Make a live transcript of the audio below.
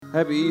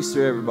Happy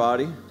Easter,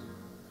 everybody.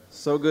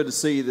 So good to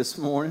see you this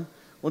morning.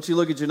 Why don't you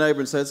look at your neighbor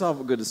and say, it's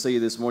awful good to see you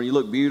this morning. You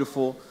look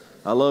beautiful.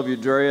 I love your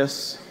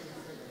dress.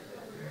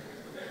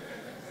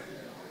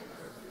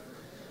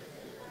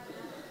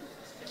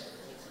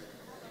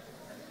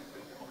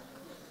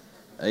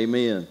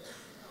 Amen.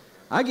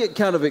 I get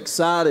kind of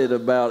excited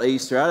about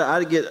Easter.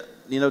 I get,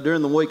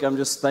 during the week, I'm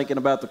just thinking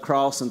about the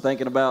cross and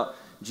thinking about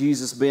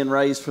Jesus being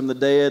raised from the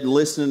dead and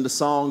listening to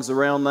songs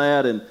around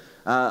that. And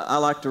I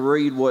like to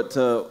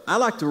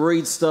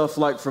read stuff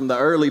like from the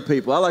early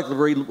people. I like to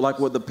read like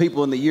what the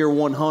people in the year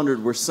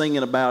 100 were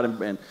singing about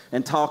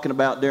and talking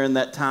about during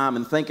that time,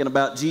 and thinking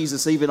about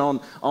Jesus. Even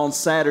on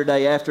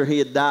Saturday after he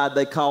had died,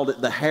 they called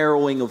it the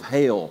harrowing of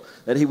hell,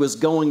 that he was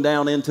going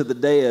down into the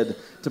dead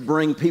to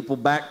bring people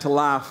back to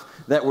life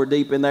that were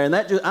deep in there. And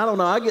that just, I don't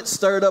know, I get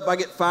stirred up, I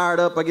get fired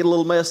up, I get a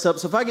little messed up.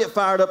 So if I get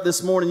fired up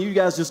this morning, you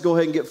guys just go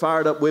ahead and get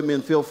fired up with me,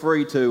 and feel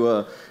free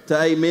to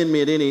amen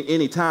me at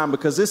any time,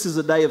 because this is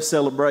a day of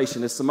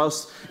celebration. It's the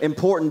most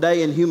important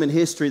day in human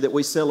history that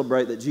we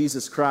celebrate that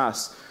Jesus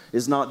Christ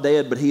is not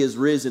dead, but he is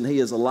risen. He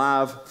is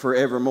alive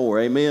forevermore.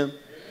 Amen? Amen.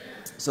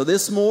 So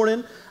this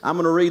morning, I'm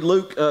going to read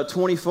Luke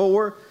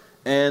 24,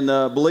 and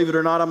believe it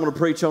or not, I'm going to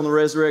preach on the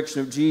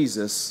resurrection of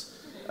Jesus.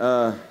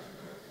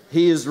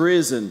 He is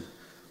risen.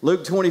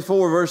 Luke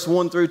 24, verse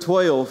 1 through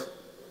 12.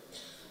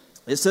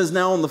 It says,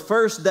 "Now on the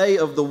first day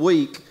of the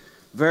week,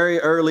 very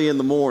early in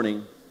the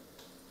morning,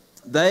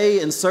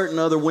 they and certain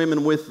other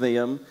women with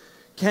them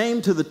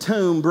came to the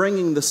tomb,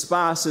 bringing the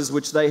spices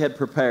which they had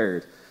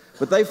prepared.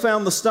 But they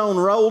found the stone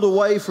rolled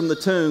away from the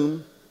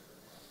tomb.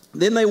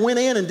 Then they went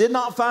in and did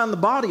not find the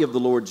body of the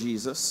Lord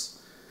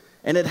Jesus.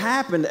 And it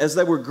happened, as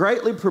they were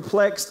greatly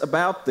perplexed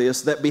about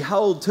this, that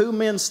behold, two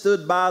men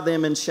stood by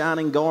them in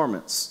shining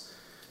garments.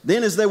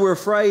 Then as they were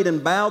afraid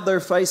and bowed their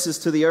faces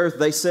to the earth,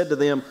 they said to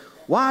them,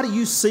 'Why do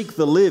you seek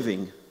the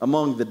living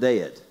among the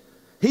dead?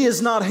 He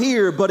is not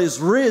here, but is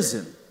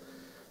risen.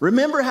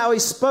 Remember how he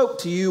spoke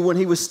to you when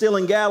he was still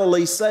in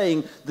Galilee,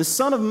 saying, the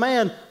Son of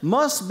Man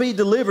must be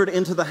delivered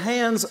into the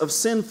hands of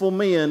sinful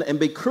men and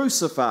be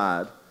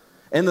crucified,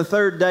 and the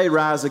third day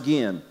rise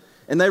again.'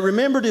 And they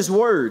remembered his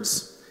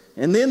words.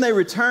 And then they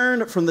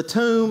returned from the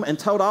tomb and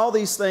told all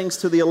these things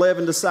to the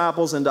 11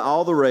 disciples and to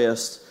all the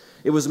rest.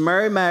 It was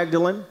Mary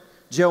Magdalene,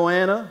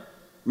 Joanna,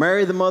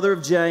 Mary the mother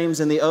of James,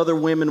 and the other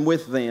women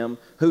with them,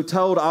 who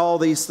told all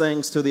these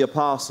things to the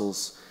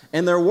apostles.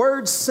 And their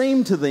words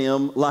seemed to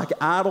them like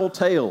idle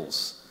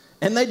tales,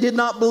 and they did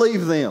not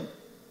believe them.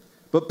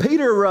 But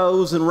Peter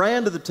arose and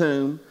ran to the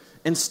tomb,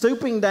 and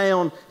stooping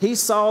down, he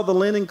saw the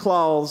linen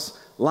cloths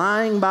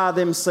lying by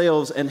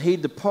themselves, and he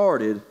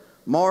departed,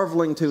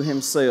 marveling to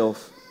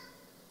himself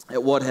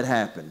at what had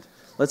happened."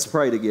 Let's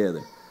pray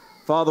together.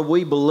 Father,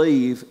 we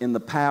believe in the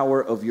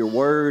power of your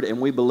word, and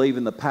we believe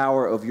in the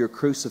power of your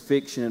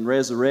crucifixion and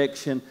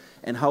resurrection.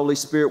 And Holy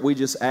Spirit, we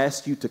just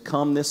ask you to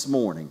come this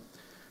morning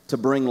to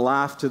bring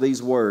life to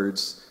these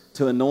words,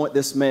 to anoint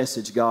this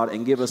message, God,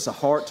 and give us a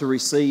heart to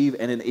receive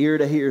and an ear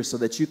to hear, so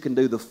that you can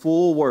do the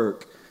full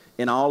work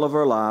in all of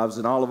our lives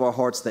and all of our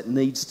hearts that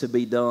needs to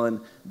be done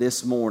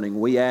this morning.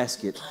 We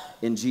ask it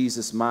in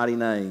Jesus' mighty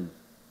name.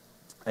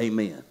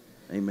 Amen.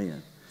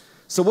 Amen.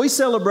 So we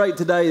celebrate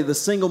today the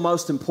single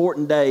most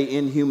important day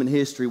in human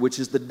history, which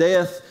is the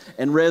death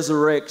and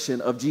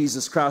resurrection of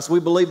Jesus Christ. We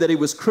believe that he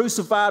was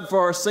crucified for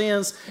our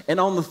sins, and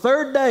on the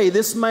third day,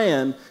 this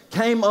man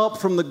came up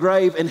from the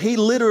grave, and he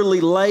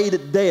literally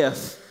laid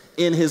death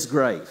in his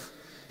grave.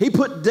 He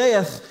put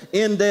death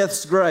in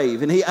death's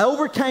grave, and he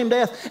overcame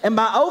death. And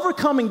by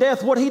overcoming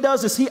death, what he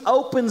does is he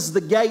opens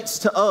the gates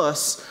to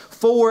us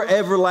for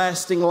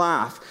everlasting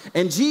life.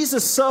 And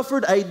Jesus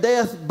suffered a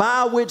death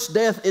by which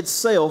death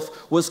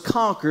itself was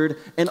conquered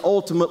and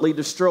ultimately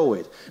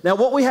destroyed. Now,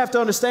 what we have to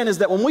understand is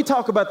that when we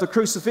talk about the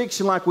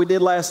crucifixion like we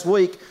did last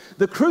week,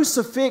 the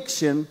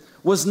crucifixion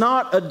was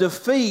not a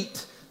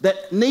defeat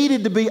that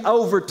needed to be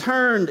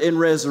overturned in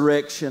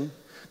resurrection.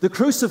 The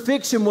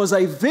crucifixion was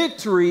a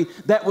victory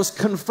that was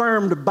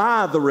confirmed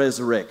by the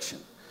resurrection.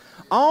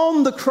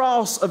 On the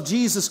cross of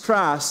Jesus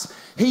Christ,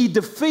 he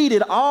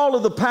defeated all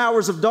of the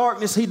powers of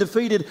darkness. He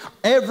defeated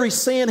every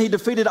sin. He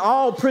defeated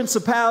all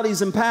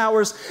principalities and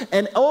powers.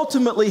 And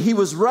ultimately, he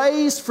was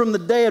raised from the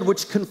dead,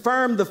 which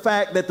confirmed the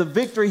fact that the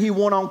victory he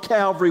won on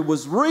Calvary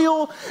was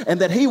real, and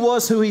that he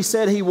was who he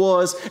said he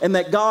was, and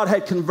that God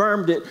had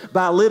confirmed it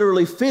by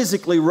literally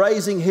physically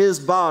raising his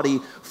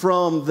body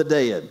from the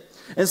dead.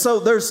 And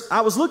so I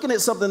was looking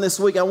at something this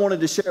week I wanted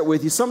to share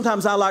with you.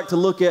 Sometimes I like to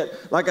look at,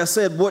 like I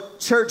said, what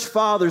church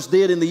fathers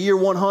did in the year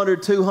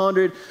 100,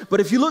 200. But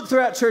if you look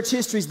throughout church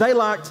histories, they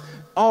liked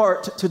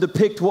art to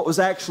depict what was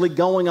actually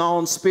going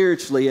on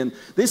spiritually. And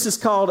this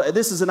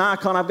is an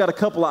icon. I've got a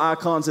couple of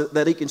icons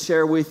that he can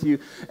share with you.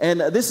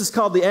 And this is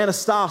called the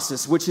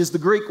anastasis, which is the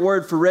Greek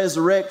word for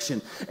resurrection.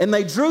 And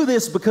they drew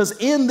this because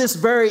in this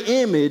very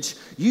image,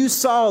 you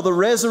saw the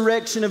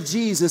resurrection of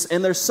Jesus,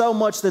 and there's so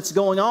much that's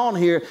going on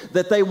here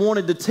that they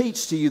wanted to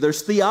teach to you.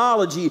 There's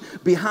theology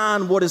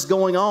behind what is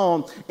going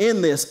on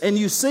in this. And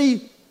you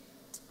see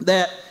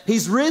that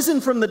he's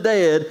risen from the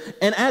dead,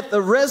 and at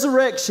the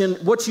resurrection,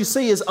 what you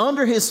see is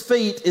under his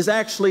feet is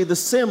actually the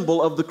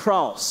symbol of the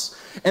cross.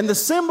 And the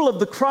symbol of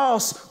the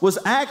cross was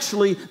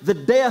actually the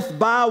death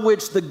by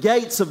which the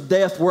gates of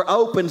death were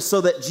opened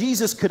so that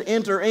Jesus could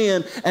enter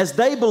in, as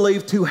they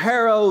believed, to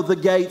harrow the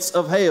gates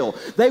of hell.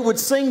 They would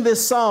sing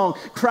this song,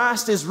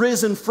 Christ is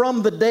risen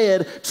from the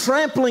dead,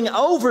 trampling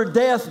over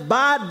death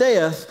by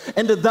death,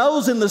 and to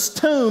those in the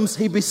tombs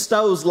he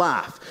bestows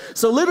life.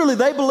 So literally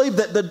they believed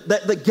that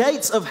the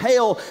gates of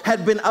hell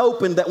had been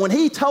opened, that when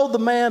he told the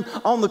man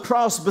on the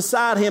cross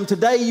beside him,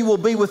 today you will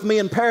be with me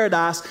in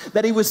paradise,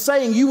 that he was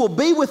saying, you will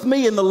be with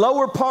me in the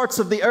lower parts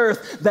of the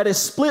earth that is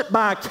split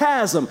by a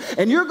chasm,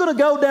 and you're going to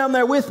go down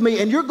there with me,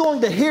 and you're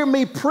going to hear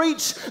me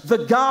preach the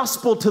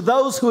gospel to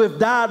those who have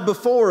died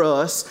before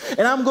us,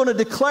 and I'm going to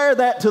declare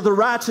that to the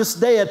righteous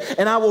dead,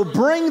 and I will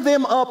bring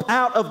them up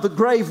out of the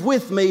grave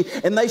with me,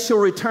 and they shall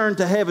return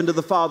to heaven to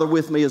the Father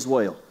with me as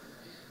well.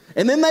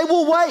 And then they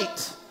will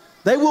wait.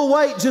 They will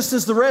wait just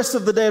as the rest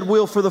of the dead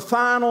will for the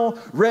final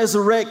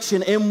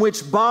resurrection, in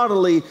which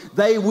bodily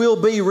they will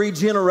be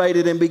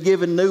regenerated and be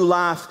given new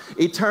life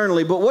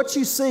eternally. But what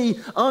you see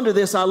under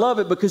this, I love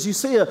it, because you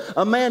see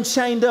a man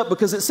chained up,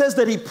 because it says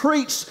that he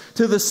preached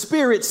to the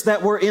spirits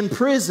that were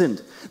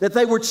imprisoned, that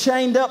they were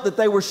chained up, that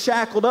they were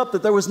shackled up,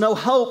 that there was no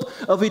hope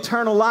of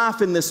eternal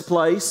life in this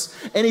place.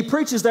 And he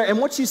preaches there. And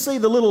what you see,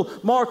 the little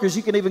markers,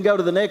 you can even go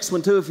to the next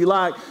one too if you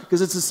like,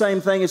 because it's the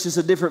same thing, it's just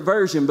a different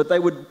version. But they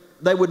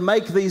would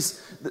make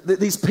these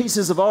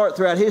pieces of art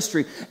throughout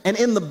history. And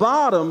in the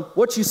bottom,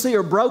 what you see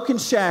are broken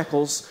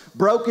shackles,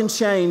 broken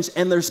chains,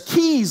 and there's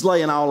keys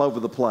laying all over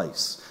the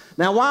place.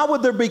 Now, why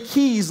would there be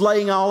keys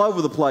laying all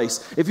over the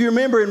place? If you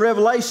remember in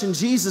Revelation,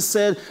 Jesus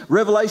said,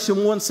 Revelation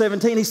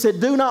 1:17, he said,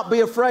 do not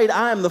be afraid.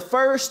 I am the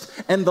first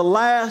and the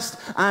last.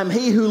 I am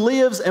he who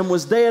lives and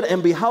was dead,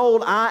 and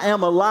behold, I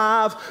am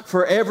alive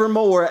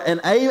forevermore. And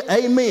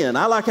amen.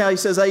 I like how he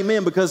says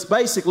amen, because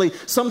basically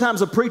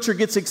sometimes a preacher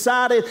gets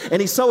excited,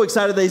 and he's so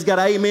excited that he's got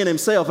amen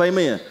himself.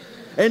 Amen.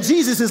 And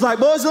Jesus is like,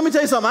 boys, let me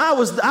tell you something. I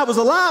was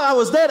alive, I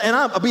was dead,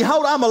 and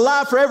behold, I'm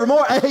alive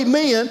forevermore.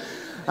 Amen.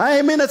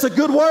 Amen. That's a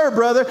good word,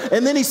 brother.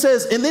 And then he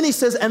says,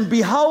 and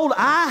behold,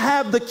 I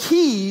have the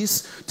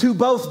keys to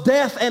both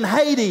death and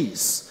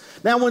Hades.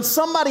 Now, when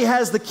somebody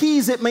has the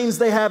keys, it means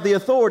they have the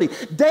authority.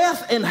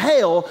 Death and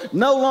hell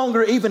no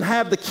longer even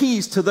have the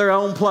keys to their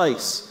own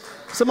place.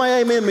 Somebody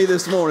amen me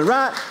this morning,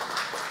 right?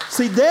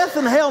 See, death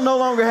and hell no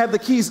longer have the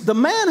keys. The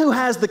man who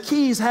has the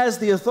keys has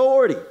the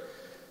authority.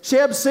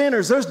 Sheb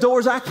Sinners, there's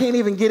doors I can't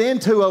even get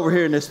into over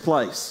here in this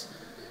place.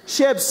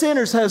 Sheb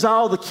Sinners has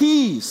all the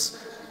keys.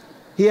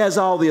 He has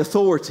all the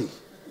authority.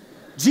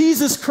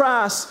 Jesus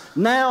Christ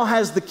now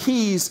has the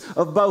keys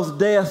of both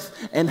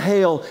death and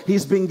hell.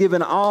 He's been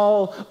given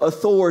all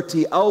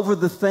authority over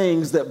the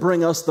things that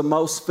bring us the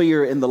most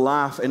fear in the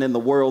life and in the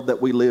world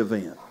that we live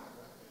in.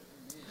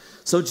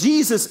 So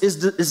Jesus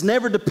is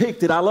never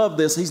depicted, I love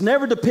this, he's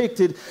never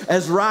depicted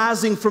as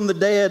rising from the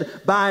dead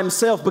by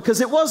himself, because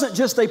it wasn't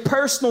just a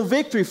personal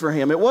victory for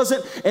him. It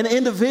wasn't an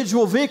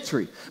individual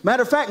victory.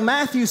 Matter of fact,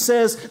 Matthew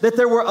says that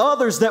there were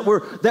others that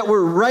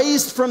were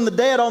raised from the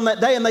dead on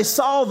that day, and they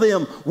saw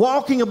them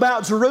walking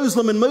about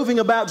Jerusalem and moving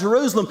about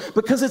Jerusalem,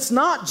 because it's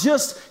not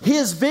just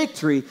his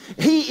victory.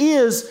 He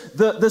is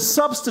the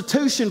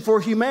substitution for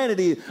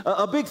humanity.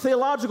 A big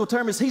theological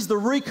term is he's the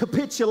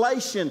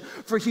recapitulation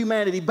for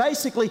humanity.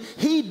 Basically,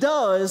 he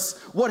does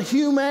what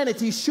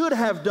humanity should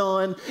have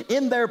done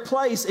in their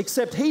place,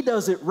 except he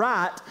does it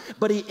right,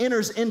 but he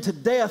enters into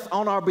death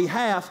on our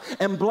behalf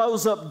and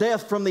blows up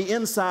death from the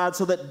inside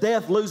so that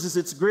death loses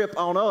its grip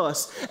on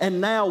us, and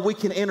now we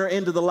can enter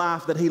into the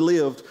life that he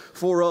lived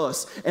for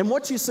us. And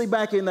what you see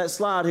back in that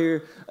slide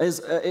here is,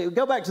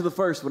 go back to the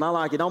first one, I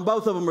like it. On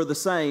both of them are the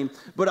same,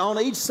 but on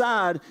each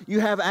side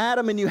you have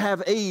Adam and you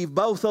have Eve,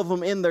 both of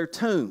them in their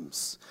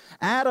tombs.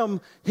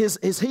 Adam,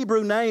 his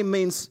Hebrew name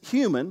means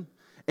human,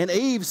 and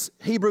Eve's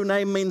Hebrew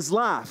name means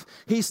life.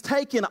 He's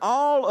taken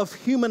all of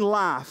human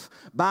life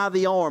by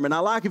the arm. And I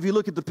like if you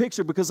look at the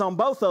picture, because on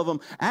both of them,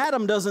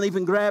 Adam doesn't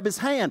even grab his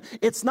hand.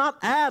 It's not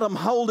Adam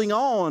holding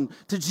on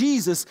to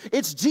Jesus.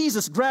 It's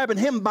Jesus grabbing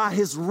him by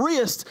his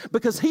wrist,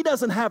 because he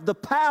doesn't have the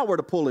power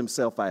to pull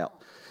himself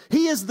out.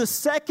 He is the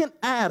second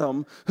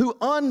Adam who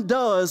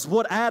undoes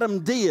what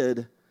Adam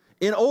did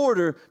in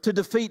order to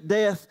defeat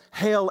death,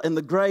 hell, and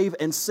the grave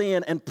and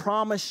sin, and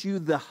promise you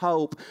the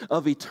hope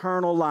of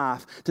eternal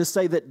life. To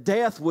say that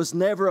death was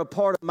never a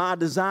part of my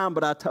design,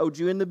 but I told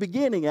you in the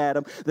beginning,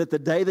 Adam, that the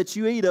day that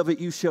you eat of it,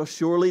 you shall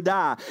surely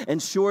die.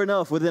 And sure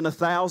enough, within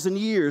 1,000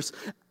 years,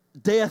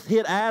 death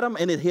hit Adam,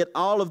 and it hit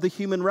all of the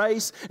human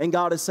race. And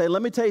God is saying,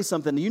 let me tell you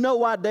something. You know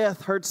why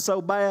death hurts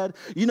so bad?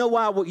 You know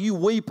why you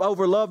weep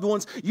over loved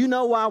ones? You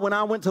know why when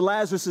I went to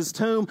Lazarus'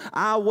 tomb,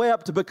 I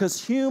wept?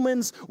 Because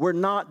humans were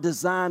not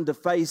designed to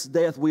face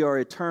death. We are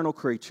eternal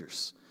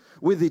creatures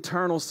with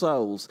eternal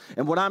souls.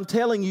 And what I'm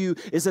telling you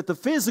is that the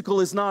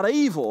physical is not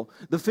evil.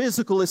 The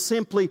physical is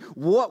simply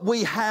what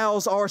we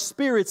house our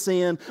spirits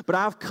in. But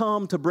I've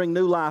come to bring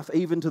new life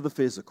even to the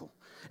physical.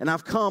 and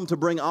I've come to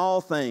bring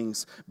all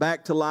things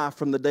back to life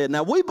from the dead.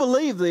 Now, we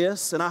believe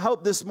this, and I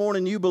hope this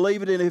morning you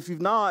believe it, and if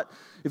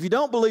you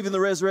don't believe in the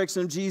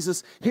resurrection of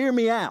Jesus, hear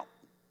me out.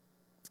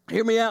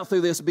 Hear me out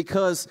through this,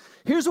 because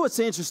here's what's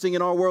interesting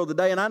in our world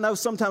today. And I know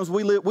sometimes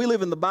we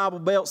live in the Bible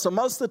Belt, so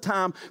most of the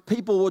time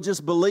people will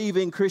just believe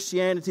in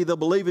Christianity. They'll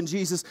believe in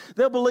Jesus.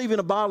 They'll believe in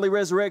a bodily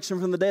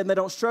resurrection from the dead, and they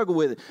don't struggle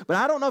with it. But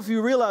I don't know if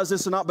you realize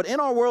this or not, but in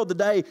our world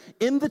today,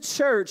 in the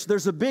church,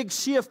 there's a big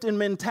shift in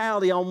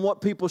mentality on what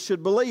people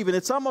should believe. And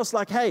it's almost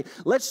like, hey,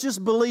 let's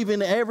just believe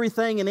in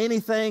everything and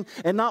anything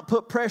and not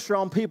put pressure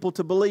on people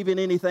to believe in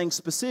anything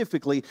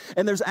specifically.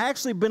 And there's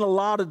actually been a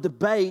lot of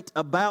debate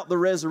about the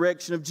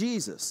resurrection of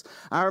Jesus.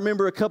 I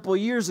remember a couple of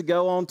years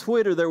ago on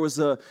Twitter, there was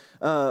a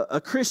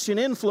Christian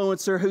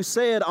influencer who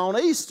said on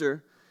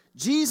Easter,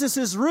 Jesus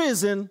is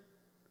risen, ...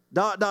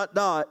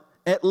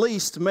 at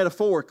least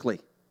metaphorically.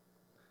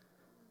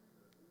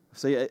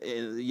 See,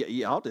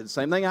 y'all did the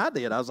same thing I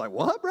did. I was like,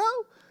 what, bro?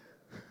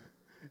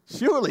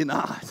 Surely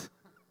not.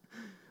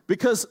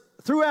 Because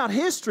throughout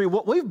history,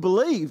 what we've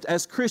believed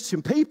as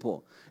Christian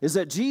people is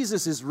that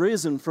Jesus is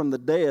risen from the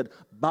dead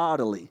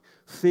bodily,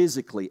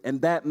 physically, and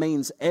that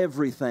means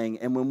everything.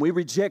 And when we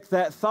reject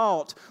that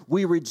thought,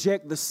 we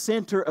reject the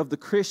center of the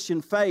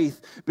Christian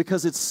faith,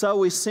 because it's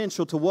so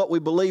essential to what we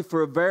believe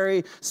for a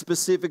very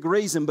specific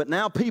reason. But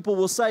now people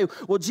will say,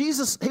 well,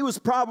 Jesus, he was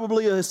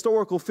probably a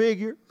historical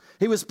figure.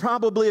 He was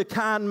probably a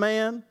kind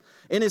man.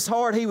 In his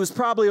heart, he was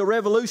probably a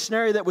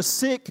revolutionary that was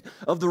sick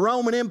of the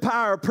Roman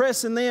Empire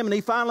oppressing them, and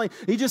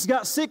he just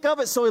got sick of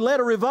it, so he led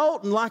a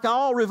revolt, and like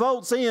all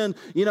revolts end,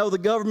 the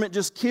government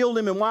just killed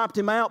him and wiped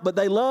him out. But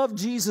they loved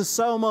Jesus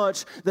so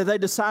much that they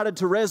decided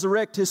to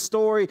resurrect his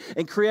story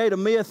and create a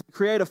myth,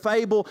 create a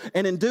fable,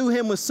 and endue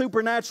him with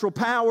supernatural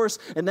powers.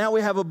 And now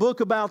we have a book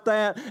about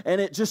that, and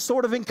it just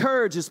sort of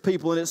encourages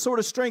people, and it sort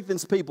of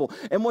strengthens people.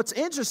 And what's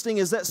interesting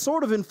is that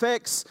sort of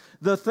infects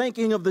the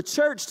thinking of the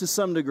church to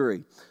some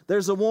degree.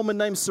 There's a woman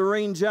named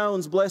Serene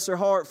Jones, bless her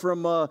heart,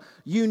 from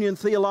Union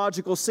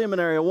Theological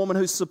Seminary, a woman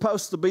who's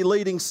supposed to be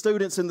leading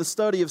students in the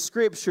study of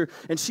Scripture.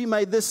 And she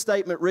made this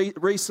statement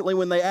recently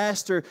when they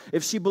asked her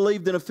if she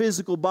believed in a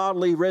physical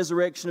bodily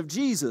resurrection of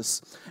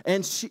Jesus.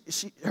 And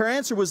her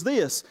answer was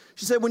this.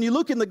 She said, when you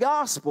look in the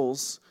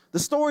Gospels, the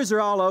stories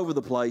are all over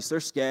the place. They're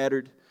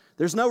scattered.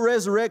 There's no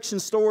resurrection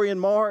story in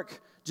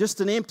Mark,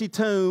 just an empty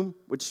tomb,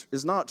 which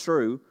is not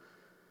true.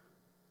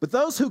 But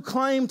those who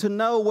claim to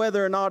know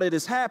whether or not it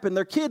has happened,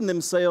 they're kidding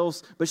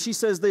themselves. But she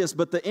says this,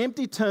 but the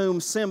empty tomb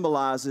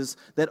symbolizes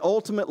that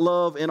ultimate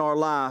love in our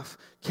life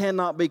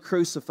cannot be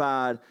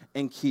crucified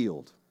and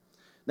killed.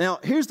 Now,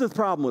 here's the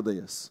problem with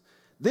this.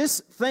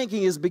 This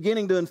thinking is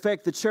beginning to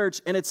infect the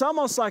church, and it's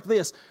almost like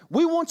this.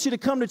 We want you to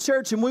come to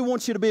church and we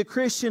want you to be a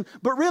Christian,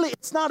 but really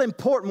it's not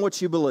important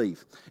what you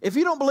believe. If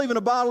you don't believe in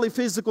a bodily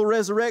physical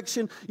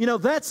resurrection,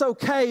 that's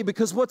okay,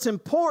 because what's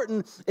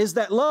important is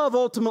that love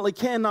ultimately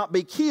cannot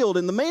be killed.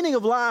 And the meaning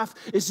of life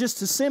is just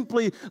to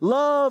simply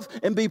love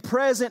and be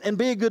present and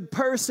be a good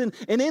person.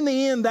 And in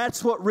the end,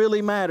 that's what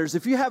really matters.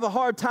 If you have a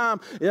hard time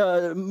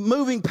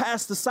moving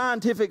past the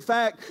scientific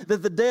fact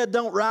that the dead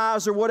don't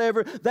rise or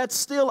whatever, that's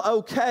still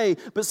okay.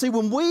 But see,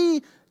 when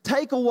we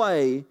take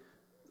away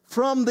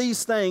from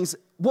these things,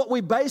 what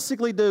we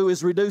basically do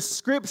is reduce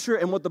Scripture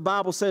and what the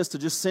Bible says to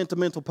just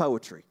sentimental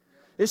poetry.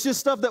 It's just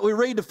stuff that we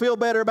read to feel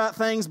better about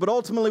things, but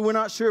ultimately we're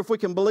not sure if we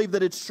can believe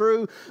that it's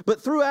true.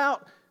 But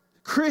throughout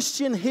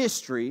Christian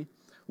history,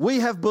 we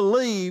have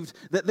believed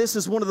that this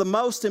is one of the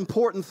most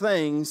important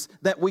things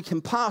that we can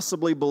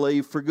possibly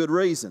believe for good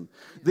reason.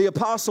 The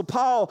Apostle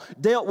Paul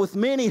dealt with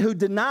many who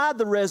denied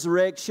the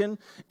resurrection,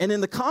 and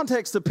in the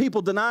context of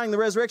people denying the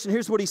resurrection,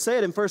 here's what he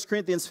said in 1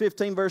 Corinthians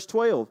 15, verse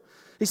 12.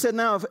 He said,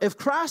 now, if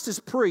Christ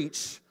is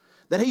preached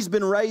that he's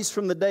been raised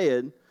from the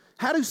dead,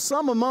 how do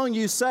some among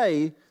you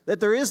say that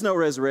there is no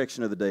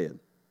resurrection of the dead?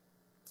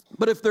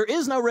 But if there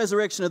is no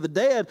resurrection of the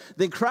dead,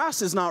 then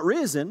Christ is not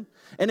risen.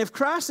 And if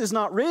Christ is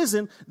not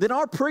risen, then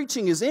our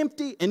preaching is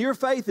empty and your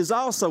faith is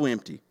also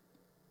empty.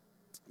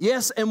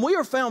 Yes, and we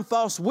are found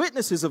false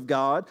witnesses of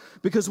God,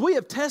 because we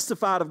have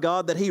testified of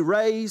God that he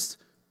raised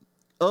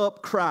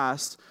up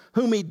Christ,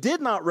 whom he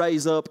did not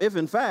raise up, if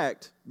in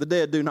fact the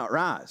dead do not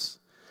rise.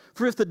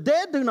 For if the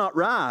dead do not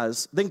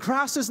rise, then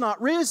Christ is not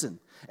risen.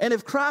 And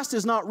if Christ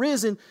is not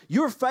risen,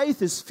 your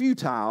faith is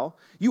futile.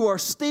 You are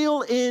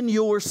still in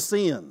your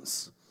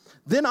sins.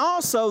 Then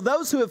also,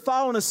 those who have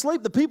fallen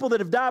asleep, the people that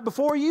have died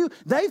before you,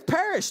 they've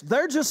perished.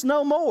 They're just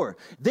no more.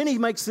 Then he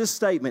makes this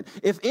statement.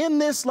 If in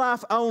this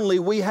life only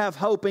we have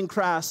hope in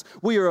Christ,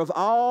 we are of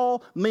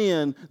all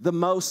men the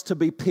most to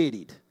be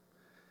pitied.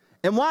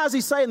 And why is he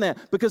saying that?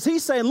 Because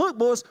he's saying, look,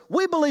 boys,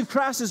 we believe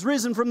Christ is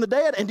risen from the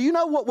dead. And do you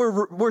know what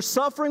we're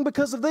suffering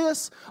because of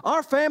this?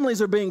 Our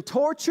families are being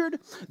tortured.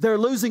 They're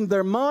losing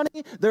their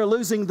money. They're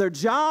losing their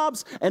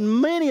jobs.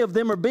 And many of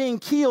them are being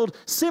killed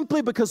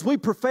simply because we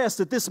profess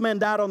that this man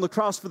died on the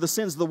cross for the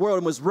sins of the world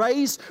and was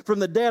raised from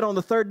the dead on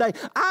the third day.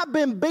 I've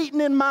been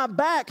beaten in my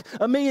back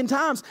 1,000,000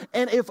 times.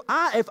 And if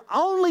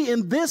only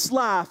in this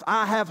life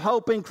I have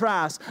hope in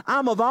Christ,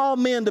 I'm of all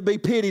men to be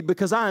pitied,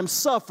 because I am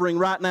suffering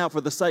right now for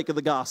the sake of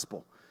the gospel.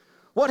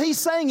 What he's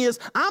saying is,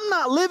 I'm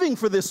not living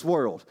for this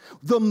world.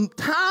 The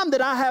time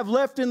that I have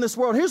left in this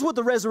world, here's what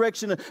the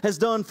resurrection has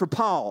done for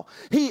Paul.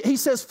 He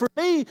says, for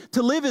me,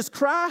 to live is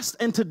Christ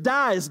and to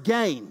die is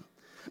gain.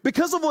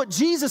 Because of what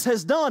Jesus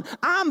has done,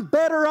 I'm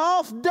better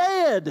off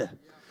dead.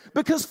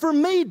 Because for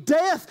me,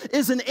 death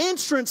is an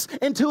entrance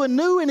into a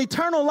new and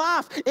eternal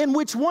life in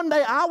which one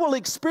day I will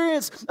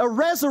experience a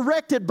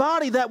resurrected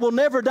body that will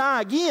never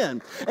die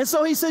again. And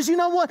so he says, you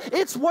know what?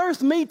 It's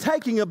worth me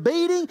taking a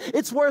beating.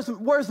 It's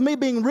worth me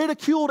being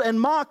ridiculed and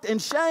mocked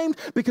and shamed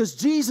because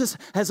Jesus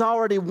has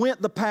already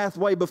went the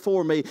pathway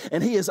before me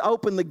and he has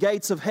opened the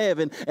gates of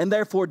heaven and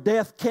therefore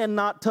death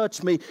cannot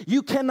touch me.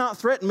 You cannot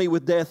threaten me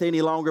with death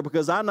any longer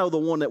because I know the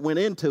one that went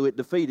into it,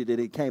 defeated it,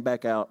 he came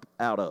back out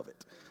of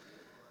it.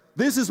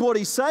 This is what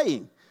he's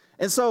saying.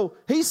 And so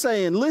he's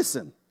saying,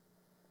 listen,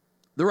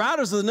 the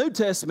writers of the New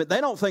Testament,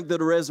 they don't think that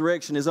a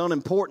resurrection is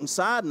unimportant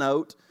side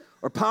note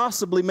or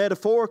possibly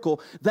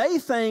metaphorical. They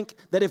think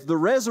that if the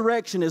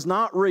resurrection is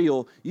not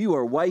real, you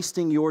are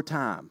wasting your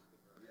time.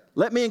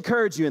 Let me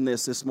encourage you in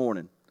this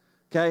morning,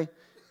 okay?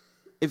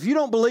 If you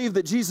don't believe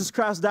that Jesus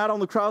Christ died on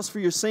the cross for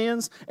your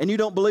sins and you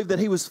don't believe that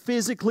he was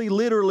physically,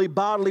 literally,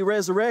 bodily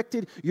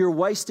resurrected, you're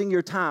wasting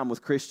your time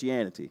with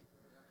Christianity.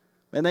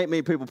 Man, there ain't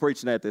many people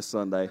preaching that this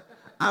Sunday.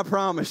 I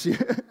promise you.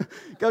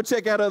 Go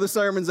check out other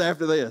sermons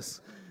after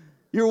this.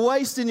 You're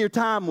wasting your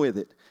time with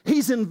it.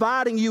 He's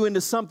inviting you into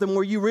something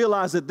where you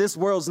realize that this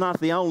world's not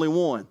the only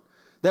one,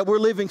 that we're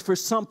living for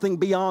something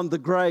beyond the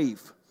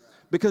grave.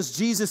 Because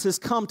Jesus has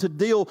come to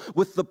deal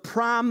with the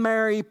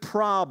primary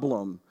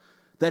problem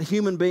that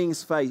human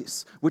beings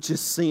face, which is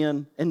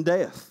sin and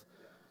death.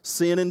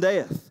 Sin and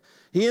death.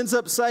 He ends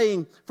up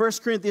saying, 1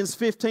 Corinthians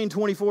 15,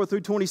 24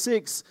 through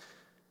 26,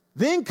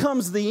 then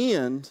comes the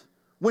end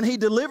when he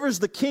delivers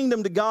the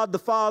kingdom to God the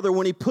Father,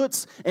 when he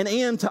puts an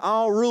end to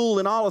all rule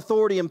and all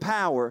authority and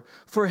power.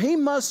 For he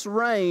must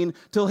reign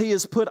till he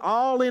has put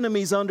all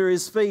enemies under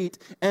his feet,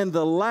 and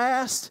the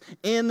last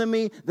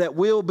enemy that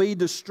will be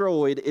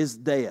destroyed is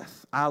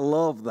death. I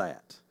love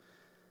that.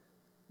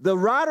 The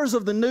writers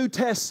of the New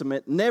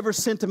Testament never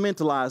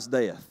sentimentalized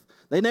death.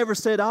 They never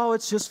said, oh,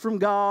 it's just from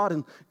God,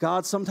 and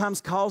God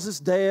sometimes causes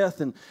death.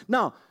 And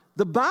no.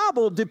 The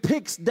Bible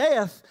depicts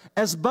death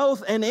as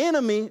both an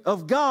enemy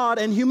of God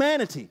and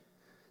humanity.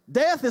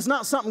 Death is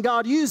not something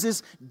God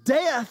uses.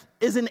 Death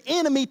is an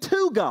enemy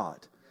to God.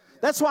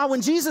 That's why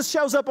when Jesus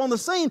shows up on the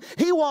scene,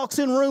 he walks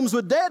in rooms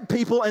with dead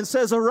people and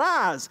says,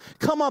 arise,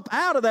 come up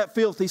out of that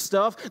filthy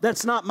stuff.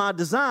 That's not my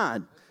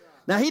design.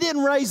 Now, he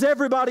didn't raise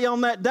everybody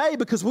on that day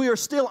because we are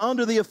still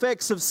under the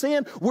effects of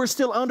sin. We're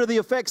still under the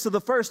effects of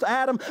the first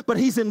Adam, but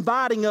he's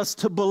inviting us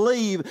to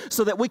believe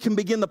so that we can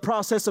begin the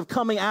process of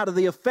coming out of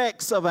the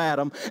effects of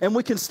Adam, and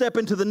we can step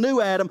into the new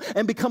Adam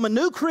and become a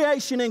new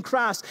creation in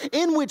Christ,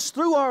 in which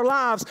through our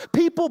lives,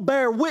 people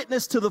bear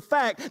witness to the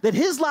fact that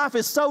his life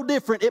is so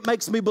different, it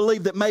makes me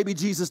believe that maybe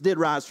Jesus did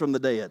rise from the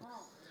dead.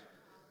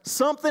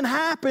 Something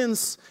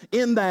happens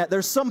in that.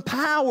 There's some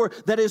power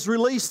that is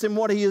released in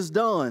what he has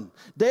done.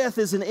 Death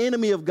is an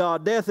enemy of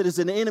God. Death is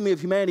an enemy of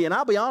humanity. And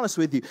I'll be honest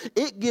with you,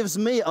 it gives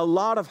me a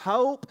lot of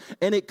hope,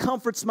 and it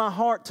comforts my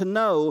heart to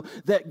know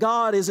that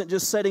God isn't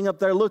just sitting up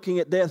there looking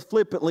at death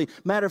flippantly.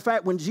 Matter of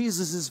fact, when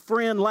Jesus'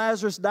 friend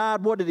Lazarus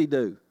died, what did he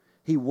do?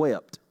 He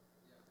wept.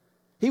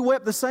 He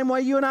wept the same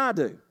way you and I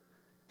do.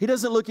 He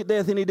doesn't look at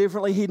death any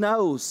differently. He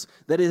knows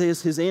that it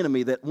is his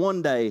enemy, that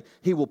one day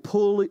he will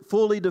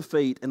fully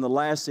defeat, and the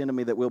last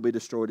enemy that will be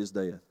destroyed is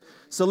death.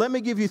 So let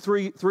me give you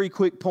three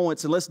quick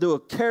points, and let's do a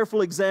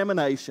careful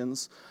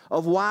examinations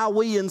of why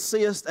we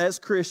insist as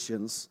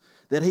Christians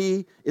that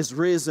he is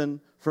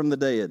risen from the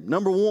dead.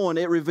 Number one,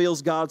 it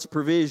reveals God's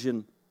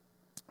provision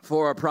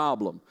for our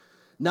problem.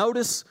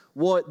 Notice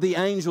what the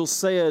angels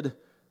said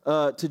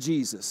to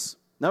Jesus.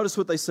 Notice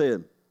what they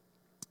said.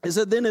 It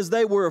said, then as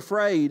they were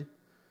afraid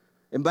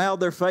and bowed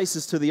their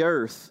faces to the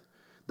earth,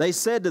 they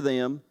said to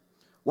them,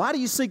 why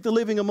do you seek the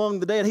living among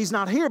the dead? He's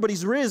not here, but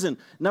he's risen.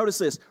 Notice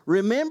this.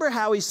 Remember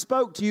how he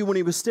spoke to you when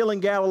he was still in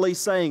Galilee,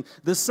 saying,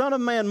 the Son of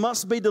Man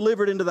must be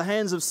delivered into the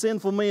hands of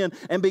sinful men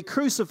and be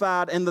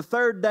crucified, and the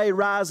third day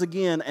rise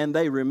again. And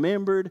they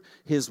remembered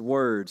his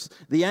words.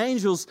 The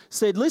angels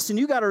said, listen,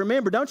 you got to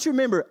remember, don't you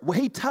remember?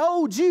 He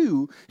told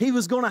you he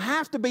was going to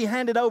have to be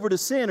handed over to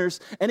sinners,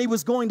 and he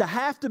was going to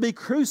have to be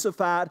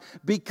crucified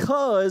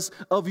because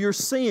of your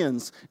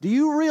sins. Do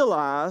you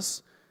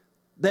realize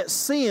that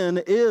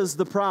sin is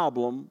the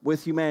problem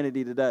with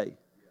humanity today?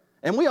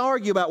 And we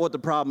argue about what the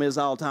problem is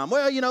all the time.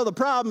 Well, you know, the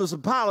problem is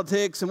with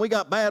politics, and we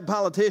got bad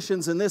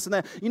politicians and this and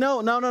that. You know,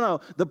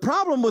 no. The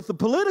problem with the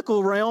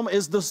political realm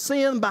is the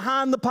sin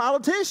behind the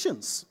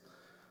politicians.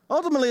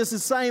 Ultimately, it's the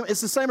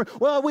same.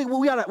 Well,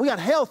 we got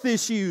health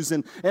issues,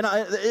 and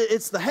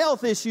it's the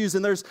health issues,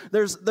 and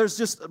there's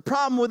just a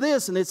problem with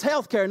this, and it's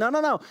health care.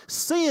 No.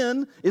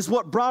 Sin is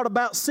what brought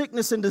about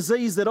sickness and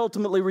disease that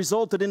ultimately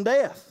resulted in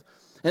death.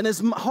 And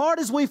as hard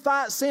as we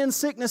fight sin,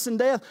 sickness, and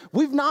death,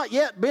 we've not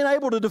yet been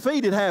able to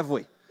defeat it, have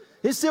we?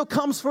 It still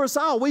comes for us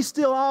all. We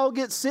still all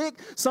get sick.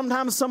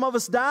 Sometimes some of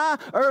us die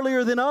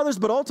earlier than others,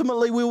 but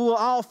ultimately we will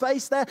all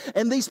face that.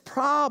 And these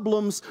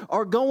problems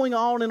are going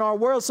on in our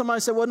world.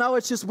 Somebody said, well, no,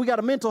 it's just we got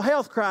a mental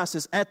health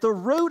crisis. At the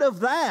root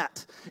of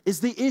that is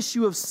the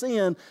issue of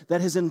sin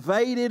that has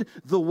invaded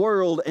the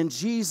world, and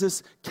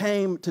Jesus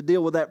came to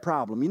deal with that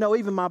problem. You know,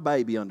 even my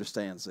baby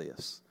understands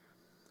this.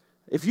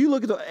 If you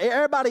look at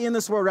everybody in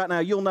this world right now,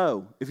 you'll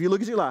know. If you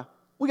look at your life,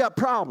 we got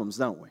problems,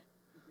 don't we?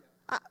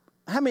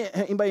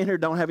 Anybody in here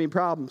don't have any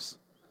problems?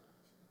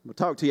 I'm going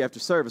to talk to you after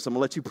service. I'm going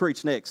to let you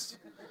preach next.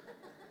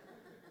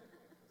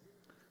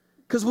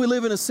 Because we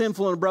live in a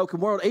sinful and a broken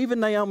world. Even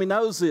Naomi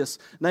knows this.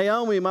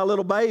 Naomi, my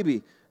little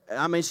baby,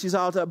 I mean, she's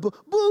all the time,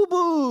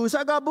 boo-boos,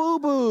 I got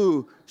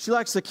boo-boo. She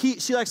likes to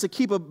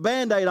keep a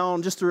Band-Aid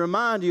on just to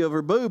remind you of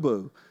her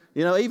boo-boo.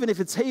 You know, even if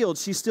it's healed,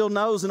 she still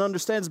knows and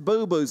understands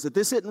boo-boos, that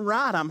this isn't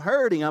right. I'm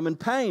hurting. I'm in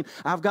pain.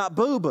 I've got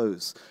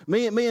boo-boos.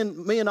 Me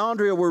and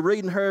Andrea were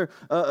reading her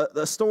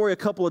a story a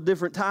couple of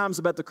different times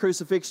about the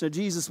crucifixion of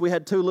Jesus. We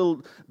had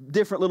two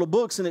different little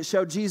books, and it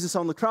showed Jesus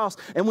on the cross.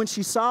 And when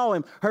she saw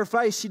him, her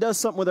face, she does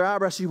something with her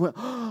eyebrows. She went,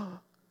 oh,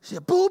 she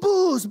said,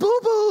 boo-boos,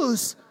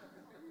 boo-boos.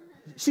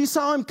 She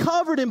saw him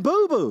covered in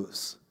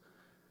boo-boos.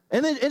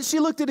 And she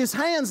looked at his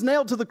hands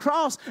nailed to the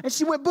cross, and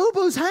she went,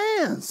 boo-boo's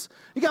hands.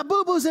 He got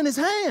boo-boos in his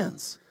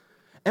hands.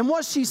 And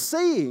what she's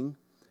seeing,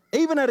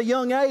 even at a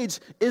young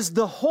age, is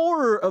the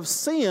horror of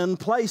sin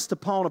placed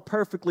upon a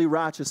perfectly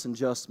righteous and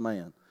just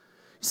man. You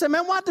say,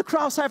 man, why'd the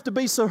cross have to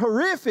be so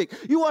horrific?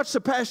 You watch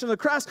the Passion of the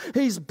Christ.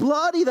 He's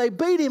bloody. They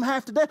beat him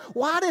half to death.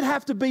 Why did it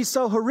have to be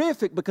so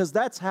horrific? Because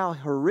that's how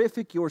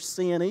horrific your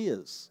sin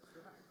is.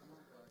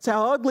 It's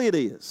how ugly it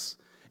is.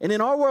 And in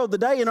our world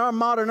today, in our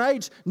modern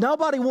age,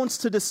 nobody wants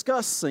to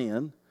discuss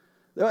sin.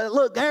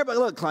 Look,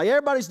 Clay,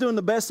 everybody's doing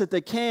the best that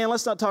they can.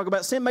 Let's not talk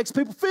about sin. It makes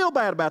people feel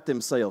bad about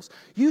themselves.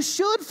 You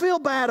should feel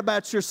bad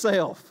about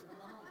yourself.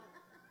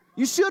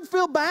 You should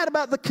feel bad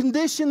about the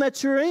condition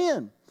that you're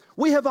in.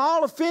 We have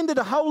all offended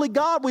a holy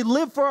God. We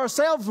live for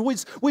ourselves.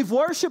 We've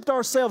worshiped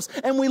ourselves.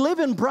 And we live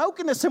in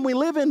brokenness, and we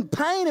live in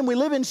pain, and we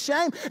live in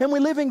shame, and we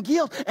live in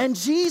guilt. And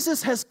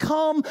Jesus has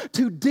come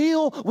to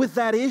deal with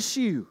that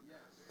issue.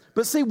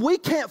 But see, we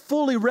can't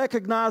fully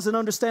recognize and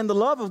understand the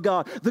love of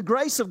God, the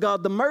grace of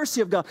God, the mercy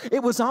of God.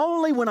 It was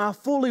only when I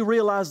fully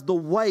realized the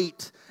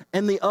weight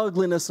and the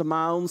ugliness of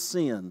my own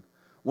sin,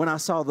 when I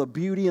saw the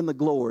beauty and the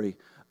glory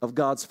of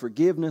God's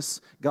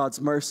forgiveness, God's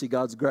mercy,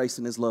 God's grace,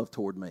 and His love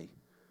toward me.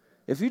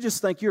 If you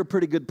just think you're a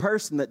pretty good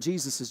person, that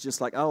Jesus is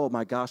just like, oh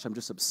my gosh, I'm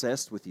just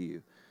obsessed with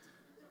you.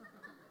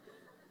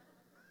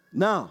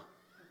 No.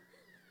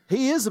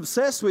 He is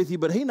obsessed with you,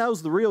 but He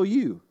knows the real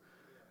you.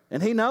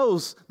 And He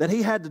knows that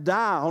He had to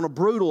die on a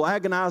brutal,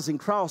 agonizing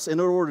cross in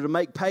order to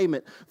make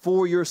payment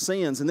for your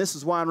sins. And this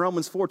is why in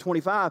Romans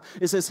 4:25,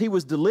 it says He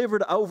was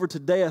delivered over to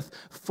death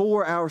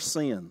for our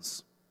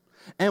sins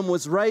and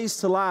was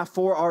raised to life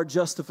for our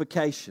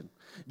justification.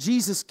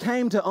 Jesus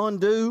came to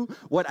undo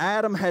what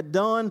Adam had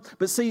done,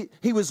 but see,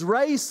 He was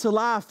raised to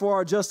life for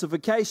our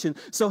justification.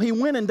 So He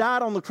went and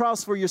died on the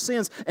cross for your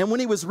sins, and when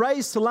He was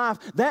raised to life,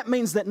 that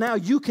means that now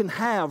you can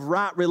have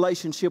right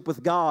relationship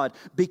with God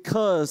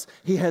because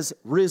He has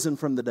risen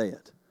from the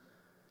dead.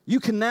 You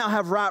can now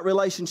have right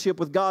relationship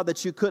with God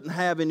that you couldn't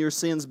have in your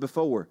sins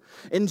before.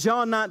 In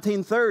John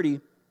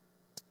 19:30,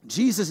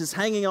 Jesus is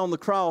hanging on the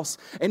cross,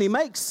 and He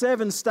makes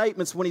 7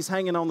 statements when He's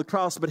hanging on the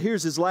cross, but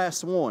here's His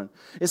last one.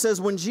 It says,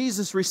 when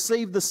Jesus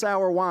received the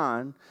sour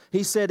wine,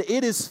 He said,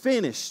 it is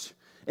finished.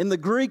 In the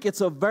Greek,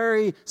 it's a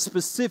very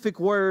specific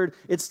word.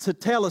 It's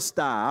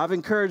tetelestai. I've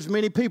encouraged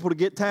many people to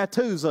get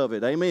tattoos of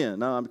it. Amen.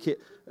 No, I'm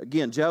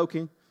again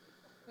joking.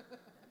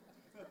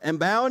 And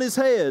bowing His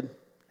head,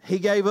 He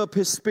gave up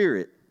His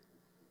spirit.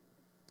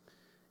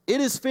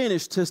 It is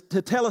finished.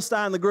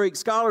 Tetelestai in the Greek,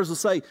 scholars will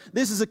say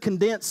this is a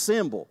condensed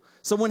symbol.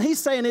 So when He's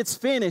saying it's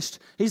finished,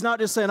 He's not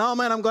just saying, oh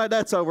man, I'm glad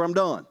that's over, I'm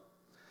done.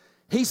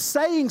 He's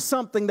saying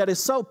something that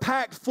is so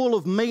packed full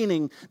of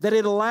meaning that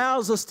it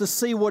allows us to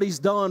see what He's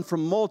done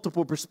from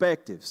multiple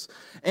perspectives.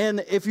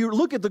 And if you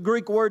look at the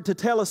Greek word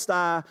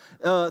tetelestai,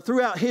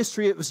 throughout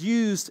history it was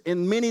used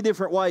in many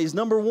different ways.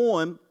 Number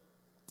one,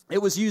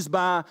 it was used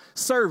by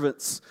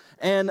servants.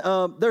 And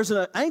there's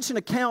an ancient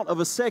account of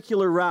a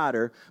secular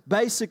writer,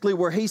 basically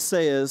where he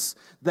says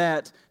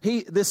that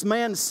this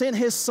man sent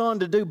his son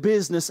to do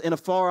business in a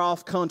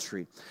far-off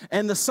country.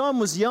 And the son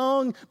was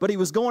young, but he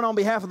was going on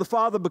behalf of the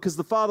father because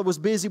the father was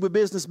busy with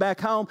business back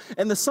home.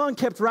 And the son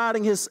kept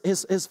writing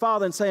his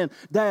father and saying,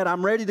 Dad,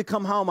 I'm ready to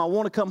come home. I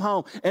want to come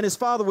home. And his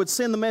father would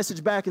send the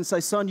message back and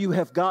say, son, you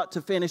have got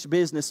to finish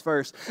business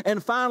first.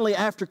 And finally,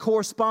 after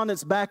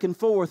correspondence back and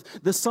forth,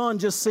 the son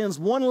just sends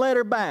one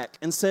letter back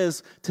and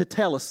says,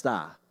 tetelestai.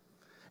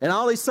 And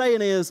all he's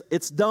saying is,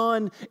 it's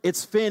done,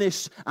 it's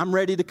finished, I'm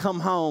ready to come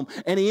home.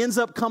 And he ends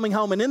up coming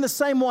home. And in the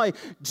same way,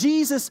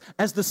 Jesus,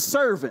 as the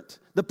servant,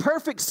 the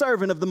perfect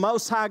servant of the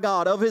Most High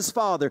God, of his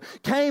Father,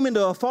 came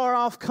into a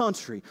far-off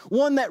country,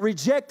 one that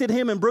rejected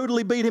him and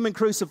brutally beat him and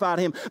crucified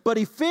him. But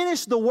he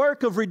finished the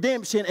work of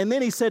redemption, and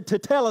then he said,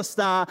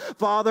 Tetelestai,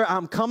 Father,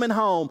 I'm coming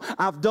home.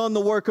 I've done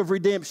the work of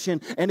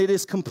redemption, and it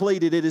is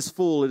completed, it is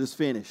full, it is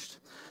finished.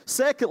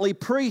 Secondly,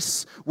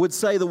 priests would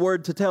say the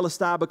word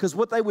tetelestai, because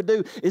what they would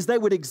do is they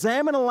would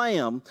examine a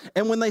lamb,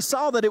 and when they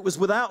saw that it was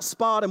without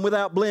spot and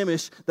without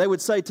blemish, they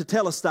would say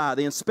tetelestai.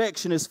 The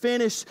inspection is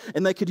finished,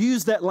 and they could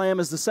use that lamb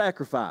as the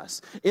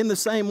sacrifice. In the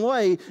same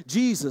way,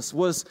 Jesus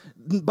was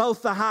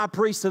both the high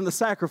priest and the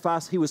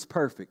sacrifice. He was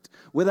perfect,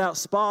 without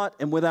spot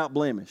and without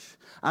blemish.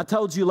 I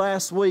told you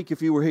last week,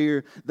 if you were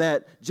here,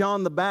 that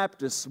John the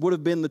Baptist would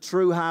have been the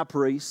true high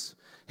priest.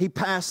 He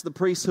passed the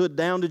priesthood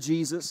down to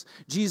Jesus.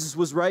 Jesus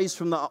was raised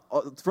from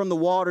the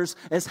waters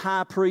as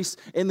high priest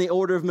in the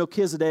order of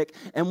Melchizedek.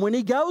 And when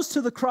he goes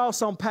to the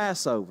cross on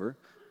Passover,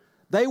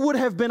 they would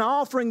have been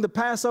offering the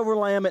Passover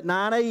lamb at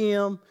 9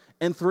 a.m.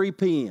 and 3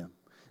 p.m.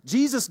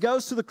 Jesus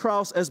goes to the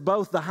cross as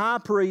both the high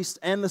priest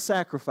and the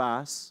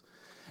sacrifice.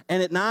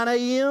 And at 9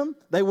 a.m.,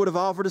 they would have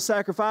offered a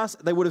sacrifice.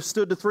 They would have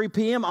stood to 3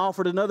 p.m.,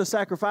 offered another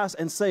sacrifice,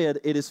 and said,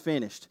 it is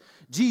finished.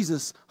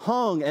 Jesus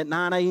hung at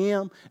 9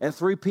 a.m. At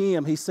 3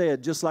 p.m., he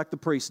said, just like the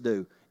priests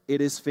do,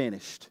 it is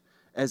finished,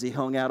 as he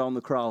hung out on the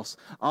cross,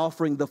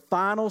 offering the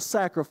final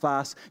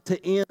sacrifice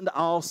to end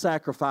all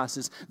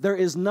sacrifices. There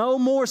is no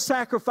more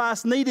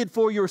sacrifice needed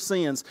for your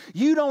sins.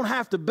 You don't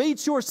have to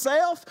beat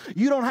yourself.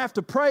 You don't have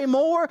to pray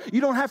more.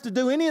 You don't have to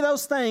do any of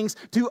those things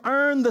to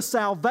earn the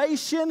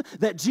salvation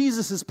that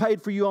Jesus has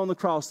paid for you on the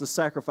cross. The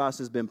sacrifice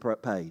has been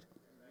paid.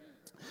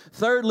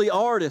 Thirdly,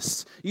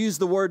 artists use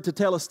the word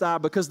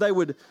tetelestai because they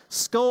would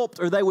sculpt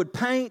or they would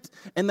paint,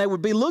 and they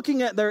would be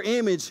looking at their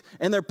image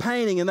and their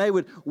painting, and they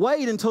would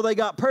wait until they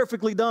got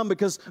perfectly done,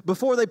 because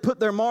before they put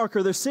their mark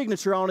or their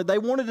signature on it, they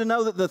wanted to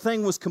know that the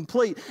thing was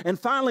complete. And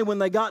finally, when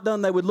they got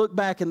done, they would look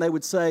back and they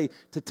would say,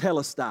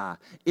 tetelestai,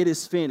 it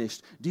is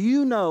finished. Do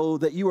you know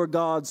that you are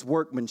God's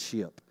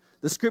workmanship?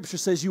 The scripture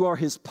says you are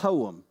his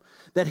poem,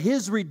 that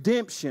his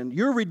redemption,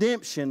 your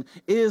redemption,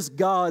 is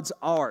God's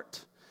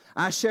art.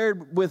 I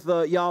shared with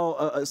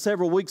y'all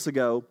several weeks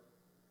ago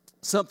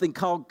something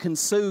called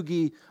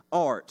kintsugi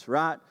art,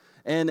 right?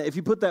 And if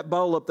you put that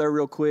bowl up there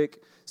real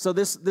quick. So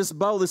this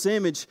bowl, this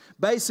image,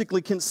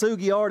 basically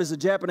kintsugi art is a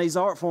Japanese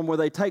art form where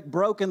they take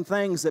broken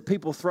things that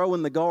people throw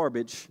in the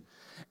garbage,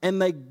 and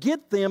they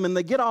get them and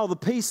they get all the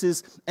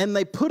pieces and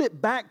they put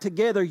it back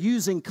together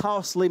using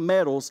costly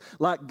metals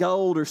like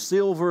gold or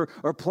silver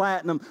or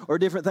platinum or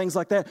different things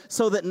like that,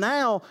 so that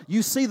now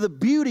you see the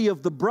beauty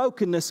of the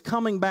brokenness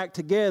coming back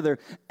together,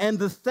 and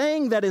the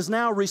thing that is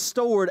now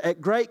restored at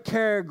great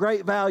care,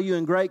 great value,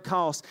 and great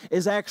cost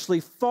is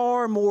actually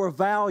far more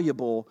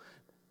valuable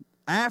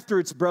after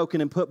it's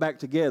broken and put back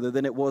together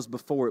than it was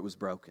before it was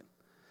broken.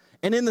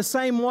 And in the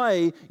same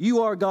way,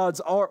 you are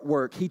God's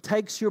artwork. He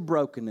takes your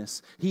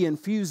brokenness, he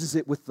infuses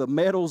it with the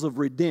metals of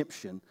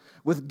redemption,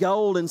 with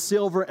gold and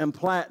silver and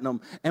platinum.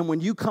 And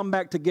when you come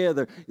back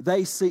together,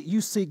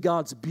 you see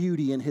God's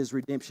beauty in his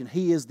redemption.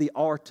 He is the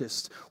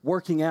artist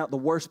working out the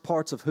worst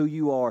parts of who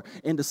you are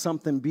into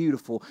something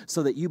beautiful,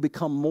 so that you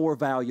become more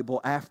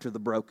valuable after the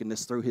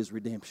brokenness through his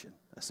redemption.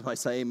 Somebody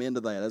say amen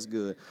to that. That's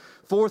good.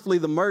 Fourthly,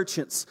 the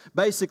merchants.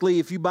 Basically,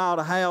 if you bought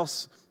a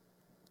house,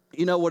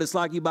 you know what it's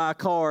like. You buy a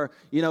car,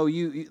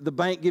 the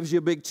bank gives you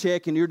a big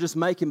check and you're just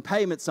making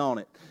payments on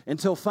it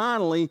until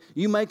finally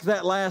you make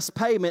that last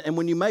payment. And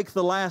when you make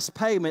the last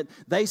payment,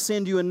 they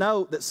send you a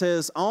note that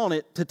says on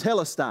it,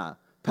 tetelestai,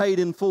 paid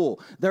in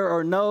full. There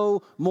are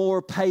no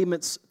more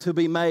payments to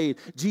be made.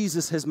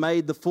 Jesus has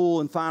made the full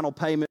and final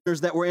payment.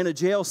 That were in a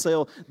jail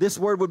cell, this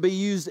word would be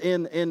used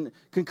in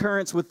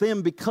concurrence with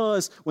them,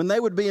 because when they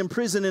would be in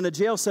prison in a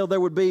jail cell, there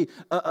would be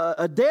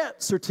a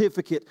debt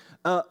certificate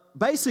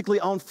basically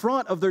on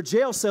front of their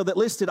jail cell that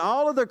listed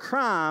all of their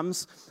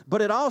crimes,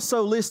 but it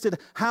also listed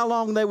how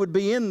long they would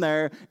be in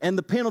there and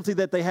the penalty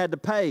that they had to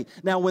pay.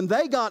 Now, when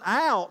they got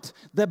out,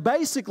 the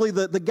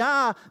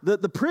guy,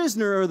 the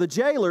prisoner or the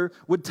jailer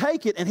would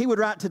take it and he would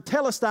write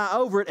tetelestai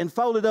over it and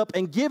fold it up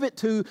and give it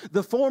to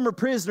the former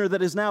prisoner that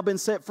has now been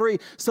set free,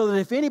 so that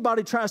if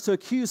anybody tries to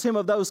accuse him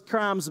of those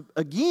crimes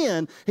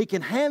again, he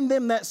can hand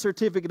them that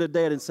certificate of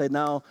debt and say,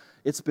 no,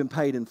 it's been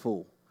paid in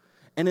full.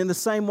 And in the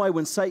same way,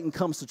 when Satan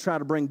comes to try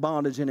to bring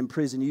bondage and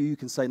imprison you, you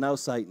can say, no,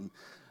 Satan,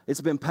 it's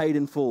been paid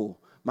in full.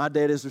 My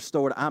debt is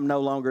restored. I'm no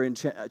longer in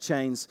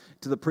chains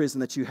to the prison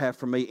that you have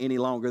for me any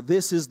longer.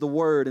 This is the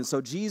word. And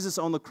so Jesus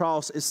on the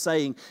cross is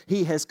saying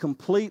he has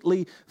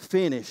completely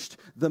finished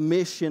the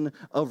mission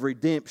of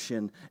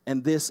redemption.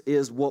 And this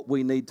is what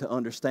we need to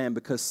understand,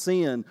 because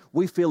sin,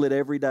 we feel it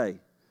every day.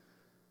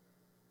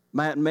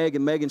 Matt and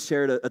Megan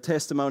shared a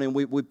testimony, and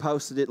we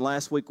posted it. And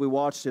last week we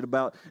watched it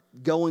about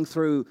going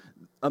through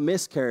a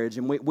miscarriage.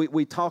 And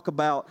we talk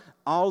about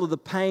all of the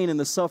pain and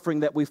the suffering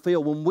that we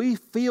feel. When we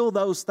feel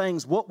those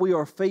things, what we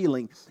are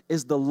feeling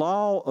is the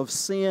law of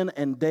sin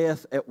and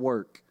death at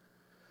work.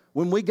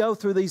 When we go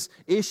through these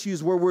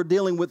issues where we're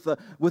dealing with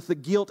the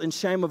guilt and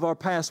shame of our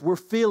past, we're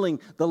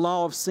feeling the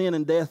law of sin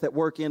and death at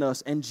work in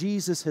us, and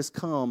Jesus has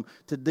come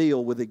to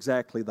deal with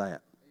exactly that.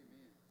 Amen.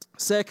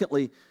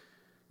 Secondly,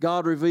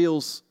 God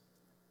reveals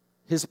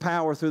His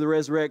power through the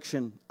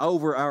resurrection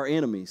over our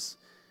enemies.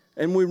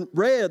 And we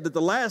read that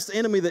the last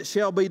enemy that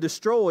shall be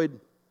destroyed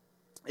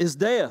is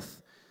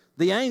death.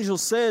 The angel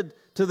said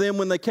to them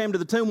when they came to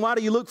the tomb, "Why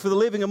do you look for the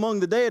living among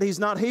the dead? He's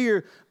not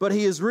here, but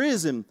He is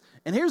risen."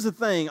 And here's the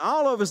thing,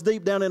 all of us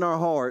deep down in our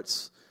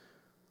hearts,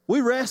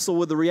 we wrestle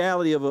with the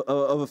reality of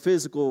a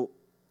physical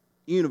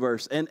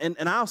universe. And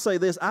I'll say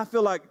this, I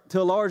feel like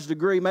to a large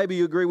degree, maybe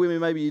you agree with me,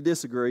 maybe you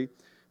disagree,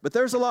 but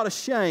there's a lot of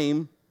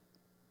shame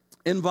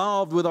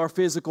involved with our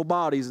physical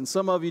bodies. And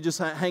some of you just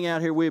hang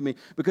out here with me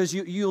because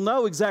you'll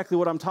know exactly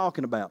what I'm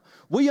talking about.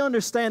 We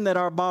understand that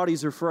our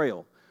bodies are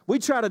frail. We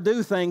try to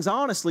do things,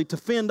 honestly, to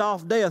fend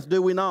off death, do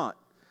we not?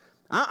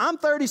 I'm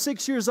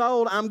 36 years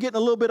old. I'm getting a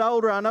little bit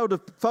older. I know the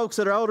folks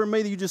that are older than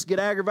me, you just get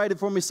aggravated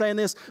for me saying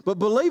this. But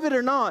believe it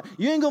or not,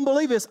 you ain't going to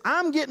believe this.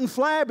 I'm getting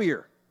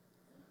flabbier.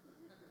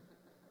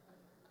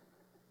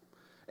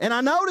 And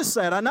I notice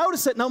that. I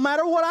notice that no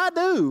matter what I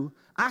do,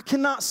 I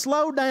cannot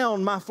slow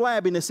down my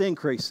flabbiness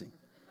increasing.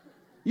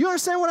 You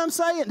understand what I'm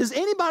saying? Does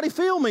anybody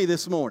feel me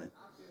this morning?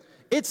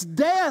 It's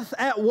death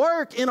at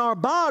work in our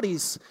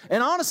bodies.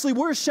 And honestly,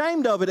 we're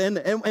ashamed of it.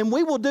 And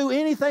we will do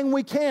anything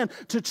we can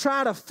to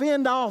try to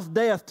fend off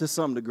death to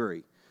some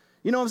degree.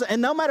 You know what I'm saying?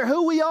 And no matter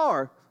who we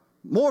are,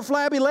 more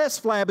flabby, less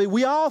flabby,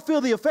 we all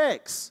feel the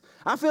effects.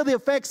 I feel the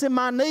effects in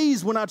my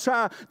knees when I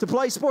try to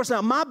play sports.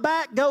 Now, my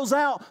back goes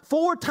out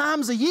 4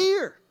 times a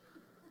year.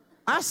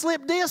 I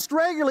slip disc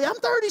regularly. I'm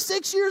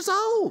 36 years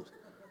old.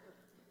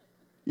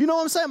 You know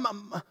what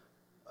I'm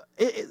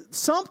saying?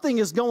 Something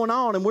is going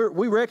on, and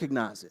we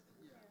recognize it.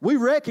 We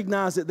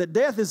recognize it, that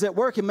death is at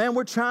work, and man,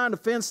 we're trying to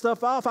fend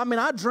stuff off. I mean,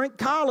 I drink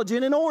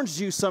collagen and orange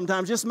juice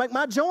sometimes just to make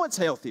my joints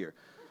healthier.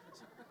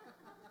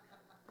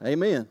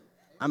 Amen.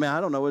 I mean, I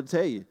don't know what to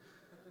tell you.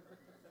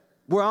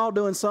 We're all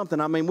doing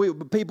something. I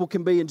mean, people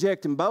can be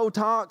injecting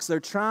Botox. They're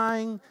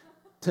trying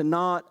to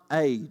not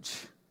age.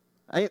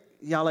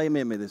 Y'all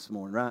amen me this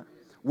morning, right?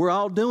 We're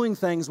all doing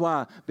things.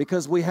 Why?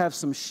 Because we have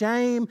some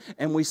shame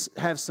and we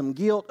have some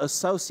guilt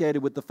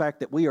associated with the fact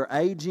that we are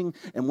aging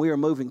and we are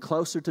moving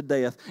closer to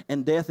death,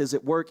 and death is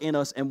at work in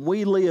us, and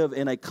we live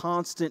in a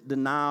constant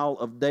denial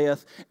of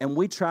death, and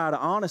we try to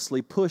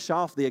honestly push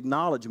off the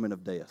acknowledgement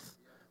of death.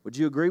 Would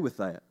you agree with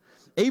that?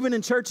 Even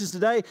in churches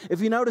today, if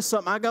you notice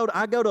something, I go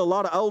to a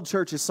lot of old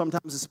churches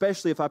sometimes,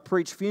 especially if I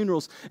preach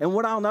funerals, and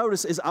what I'll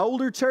notice is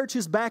older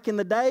churches back in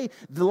the day,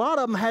 a lot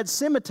of them had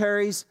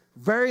cemeteries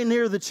very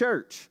near the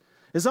church.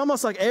 It's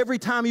almost like every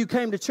time you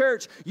came to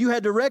church, you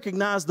had to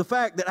recognize the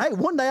fact that, hey,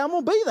 one day I'm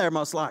going to be there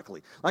most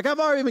likely. Like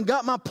I've already even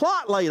got my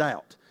plot laid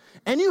out.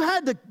 And you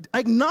had to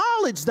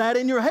acknowledge that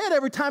in your head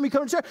every time you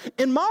come to church.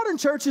 In modern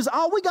churches,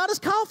 all we got is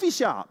coffee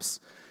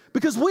shops.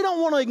 Because we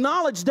don't want to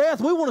acknowledge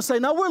death. We want to say,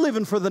 no, we're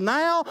living for the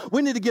now.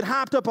 We need to get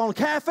hyped up on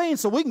caffeine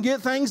so we can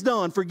get things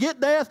done. Forget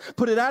death.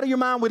 Put it out of your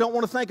mind. We don't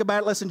want to think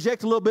about it. Let's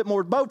inject a little bit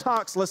more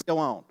Botox. Let's go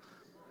on.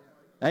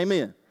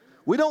 Amen.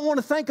 We don't want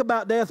to think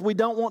about death. We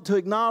don't want to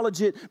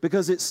acknowledge it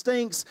because it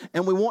stinks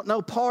and we want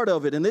no part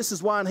of it. And this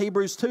is why in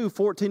Hebrews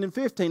 2:14 and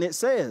 15 it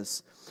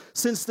says,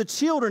 since the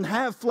children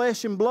have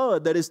flesh and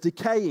blood that is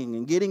decaying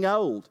and getting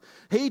old,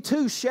 He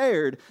too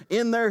shared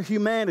in their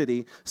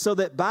humanity so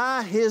that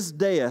by His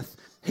death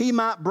He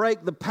might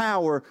break the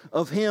power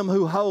of him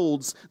who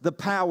holds the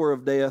power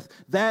of death,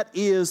 that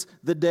is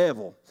the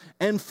devil,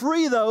 and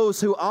free those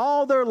who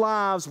all their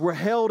lives were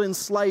held in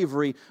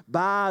slavery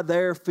by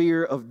their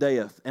fear of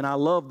death. And I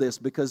love this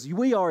because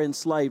we are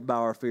enslaved by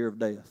our fear of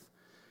death.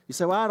 You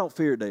say, well, I don't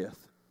fear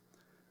death.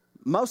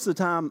 Most of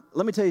the time,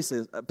 let me tell you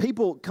this,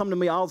 people come to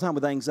me all the time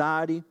with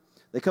anxiety.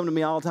 They come to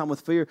me all the time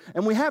with fear,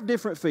 and we have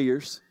different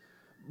fears,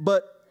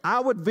 but I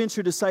would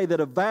venture to say that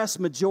a vast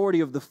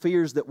majority of the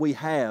fears that we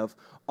have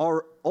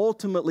are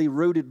ultimately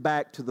rooted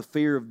back to the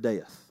fear of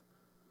death.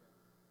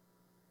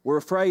 We're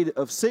afraid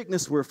of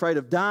sickness. We're afraid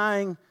of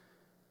dying.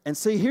 And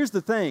see, here's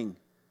the thing.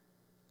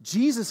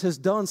 Jesus has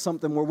done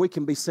something where we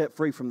can be set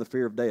free from the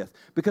fear of death.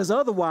 Because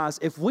otherwise,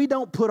 if we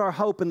don't put our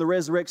hope in the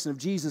resurrection of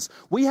Jesus,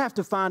 we have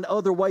to find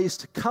other ways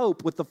to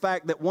cope with the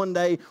fact that one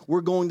day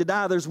we're going to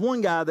die. There's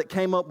one guy that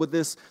came up with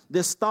this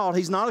thought.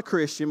 He's not a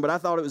Christian, but I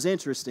thought it was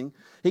interesting.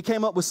 He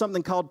came up with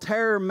something called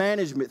terror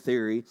management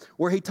theory,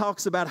 where he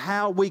talks about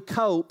how we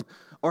cope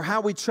or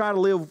how we try to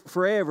live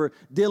forever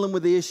dealing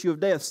with the issue of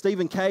death.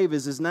 Stephen Cave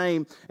is his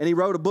name, and he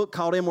wrote a book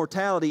called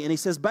Immortality, and he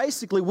says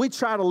basically we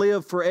try to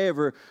live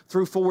forever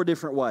through 4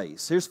 different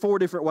ways. Here's 4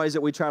 different ways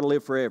that we try to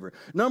live forever.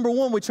 Number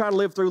 1, we try to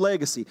live through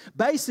legacy.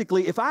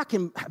 Basically, if I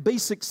can be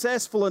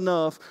successful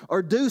enough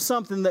or do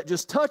something that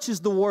just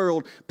touches the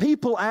world,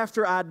 people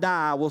after I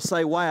die will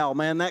say, wow,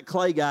 man, that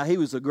Clay guy, he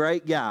was a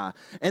great guy.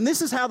 And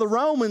this is how the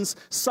Romans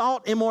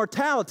sought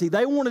immortality.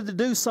 They wanted to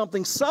do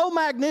something so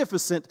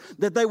magnificent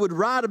that they would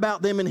write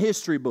about them them in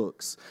history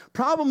books.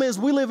 Problem is,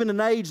 we live in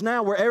an age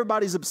now where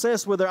everybody's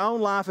obsessed with their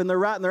own life and they're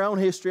writing their own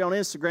history on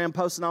Instagram,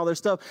 posting all their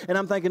stuff, and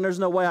I'm thinking there's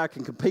no way I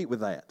can compete with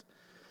that.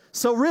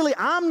 So really,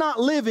 I'm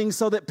not living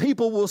so that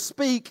people will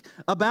speak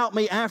about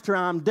me after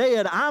I'm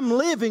dead. I'm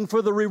living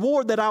for the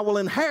reward that I will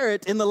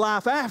inherit in the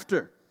life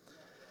after.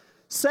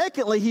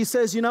 Secondly, he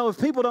says, if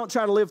people don't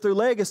try to live through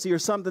legacy or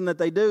something that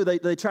they do,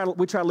 we try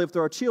to live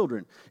through our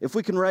children. If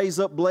we can raise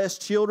up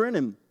blessed children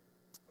and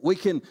we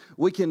can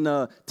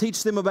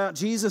teach them about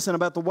Jesus and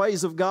about the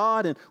ways of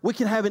God, and we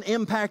can have an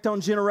impact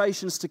on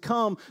generations to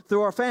come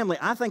through our family.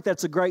 I think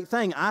that's a great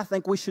thing. I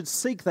think we should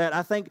seek that.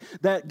 I think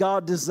that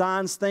God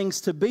designs things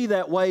to be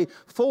that way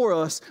for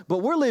us, but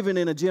we're living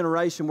in a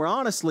generation where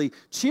honestly,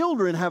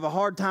 children have a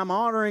hard time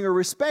honoring or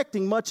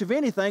respecting much of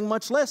anything,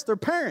 much less their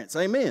parents.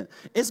 Amen.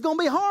 It's going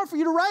to be hard for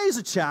you to raise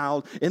a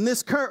child in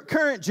this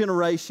current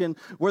generation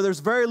where there's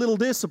very little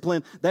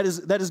discipline that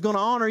is going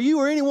to honor you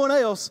or anyone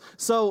else.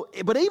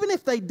 But even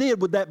if they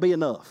did, would that be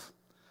enough?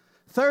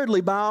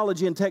 Thirdly,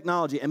 biology and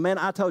technology. And man,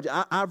 I told you,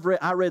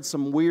 I read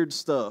some weird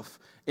stuff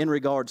in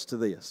regards to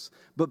this.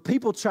 But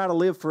people try to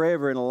live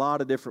forever in a lot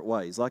of different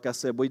ways. Like I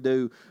said, we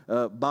do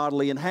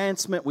bodily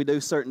enhancement. We do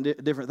certain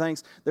different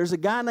things. There's a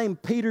guy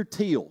named Peter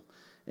Thiel.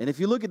 And if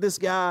you look at this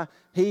guy,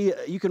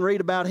 you can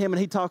read about him, and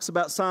he talks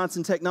about science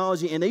and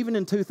technology. And even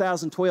in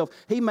 2012,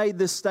 he made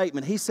this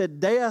statement. He said,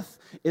 death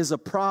is a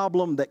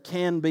problem that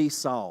can be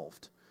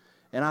solved.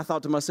 And I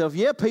thought to myself,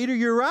 yeah, Peter,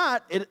 you're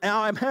right. As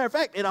a matter of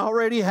fact, it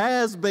already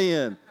has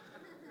been.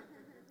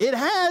 It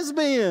has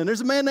been. There's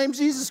a man named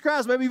Jesus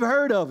Christ. Maybe you've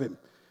heard of him.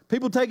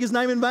 People take his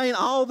name in vain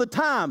all the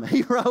time.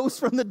 He rose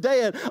from the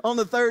dead on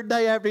the third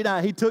day after he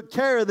died. He took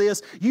care of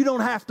this. You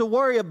don't have to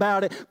worry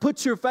about it.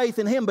 Put your faith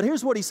in him. But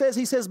here's what he says.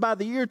 He says by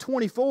the year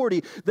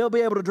 2040, they'll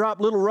be able to drop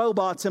little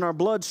robots in our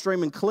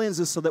bloodstream and cleanse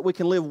us so that we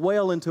can live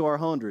well into our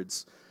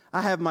hundreds.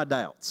 I have my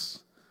doubts.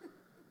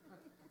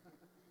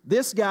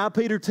 This guy,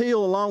 Peter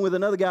Thiel, along with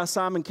another guy,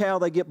 Simon Cowell,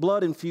 they get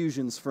blood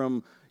infusions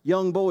from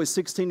young boys,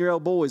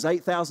 16-year-old boys,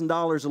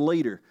 $8,000 a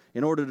liter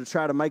in order to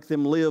try to make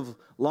them live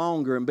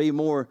longer and be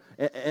more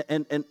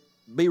and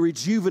be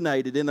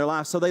rejuvenated in their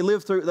life. So they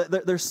live through,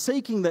 they're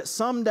seeking that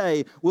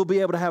someday we'll be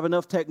able to have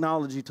enough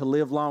technology to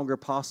live longer,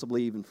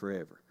 possibly even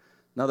forever.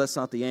 No, that's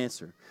not the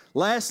answer.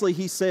 Lastly,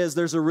 he says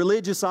there's a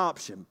religious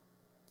option.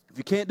 If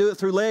you can't do it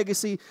through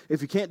legacy,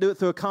 if you can't do it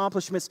through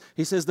accomplishments,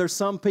 he says there's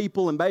some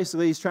people, and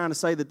basically he's trying to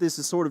say that this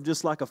is sort of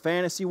just like a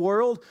fantasy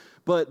world,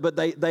 but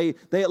they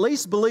at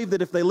least believe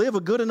that if they live a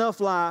good enough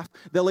life,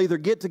 they'll either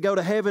get to go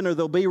to heaven or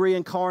they'll be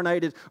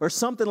reincarnated or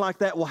something like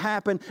that will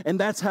happen, and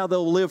that's how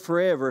they'll live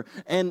forever.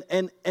 And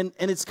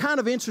it's kind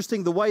of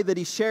interesting the way that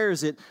he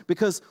shares it,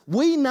 because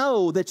we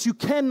know that you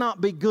cannot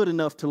be good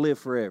enough to live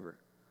forever.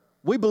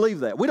 We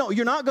believe that.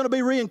 You're not going to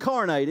be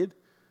reincarnated.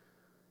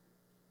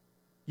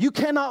 You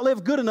cannot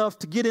live good enough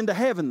to get into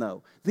heaven,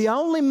 though. The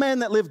only man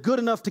that lived good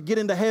enough to get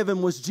into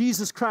heaven was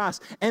Jesus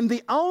Christ. And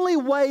the only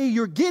way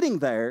you're getting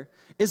there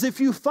is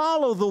if you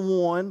follow the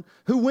one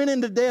who went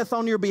into death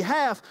on your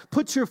behalf,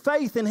 put your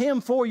faith in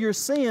him for your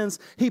sins.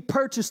 He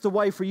purchased a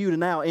way for you to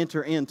now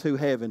enter into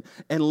heaven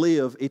and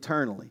live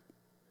eternally.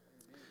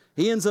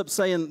 He ends up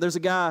saying, there's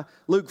a guy,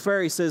 Luke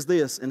Ferry says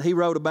this, and he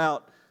wrote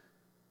about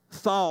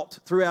thought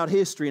throughout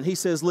history. And he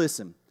says,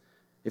 listen,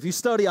 if you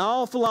study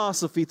all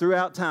philosophy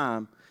throughout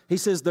time, he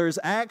says there's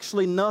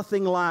actually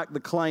nothing like the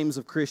claims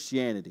of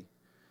Christianity.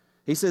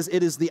 He says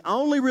it is the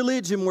only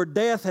religion where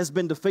death has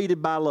been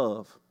defeated by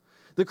love.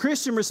 The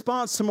Christian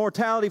response to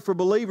mortality, for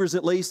believers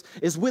at least,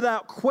 is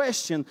without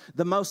question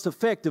the most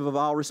effective of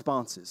all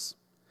responses.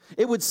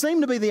 It would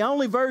seem to be the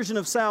only version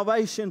of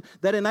salvation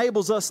that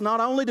enables us not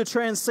only to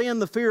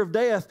transcend the fear of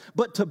death,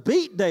 but to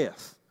beat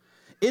death.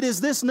 It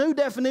is this new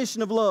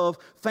definition of love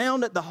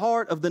found at the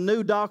heart of the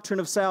new doctrine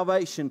of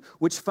salvation,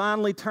 which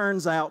finally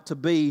turns out to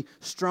be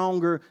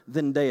stronger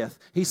than death.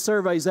 He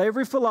surveys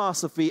every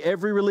philosophy,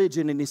 every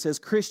religion, and he says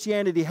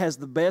Christianity has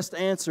the best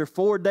answer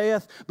for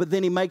death, but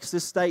then he makes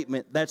this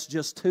statement, that's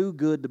just too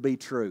good to be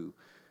true.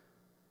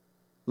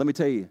 Let me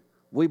tell you,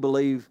 we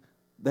believe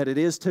that it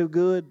is too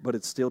good, but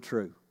it's still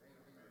true.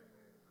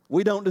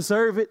 We don't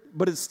deserve it,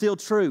 but it's still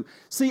true.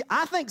 See,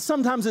 I think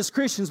sometimes as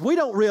Christians, we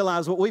don't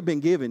realize what we've been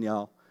given,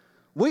 y'all.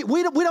 We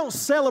don't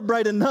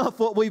celebrate enough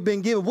what we've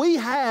been given. We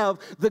have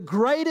the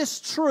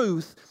greatest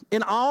truth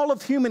in all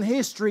of human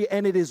history,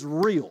 and it is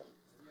real.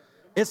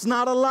 It's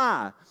not a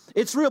lie.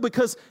 It's real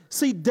because,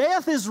 see,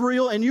 death is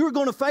real and you're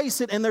going to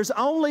face it, and there's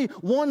only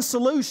one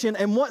solution.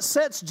 And what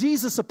sets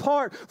Jesus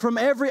apart from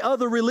every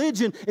other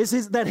religion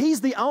is that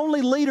He's the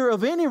only leader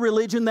of any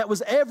religion that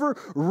was ever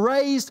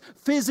raised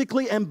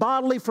physically and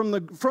bodily from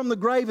the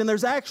grave. And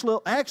there's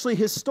actually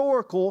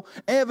historical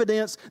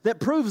evidence that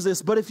proves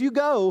this. But if you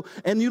go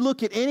and you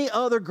look at any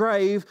other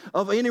grave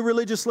of any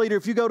religious leader,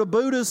 if you go to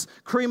Buddha's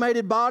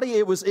cremated body,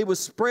 it was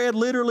spread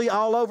literally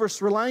all over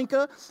Sri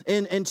Lanka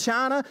and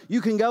China.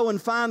 You can go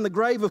and find the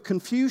grave of of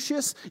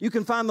Confucius. You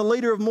can find the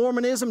leader of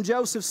Mormonism,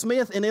 Joseph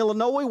Smith, in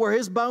Illinois, where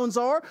his bones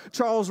are.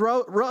 Charles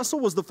Russell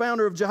was the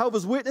founder of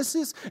Jehovah's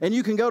Witnesses, and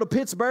you can go to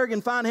Pittsburgh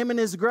and find him in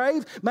his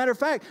grave. Matter of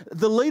fact,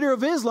 the leader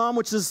of Islam,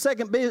 which is the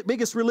second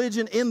biggest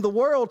religion in the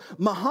world,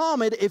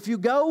 Muhammad, if you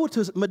go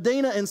to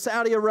Medina in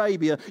Saudi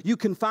Arabia, you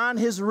can find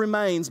his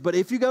remains. But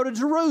if you go to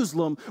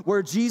Jerusalem,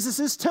 where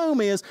Jesus'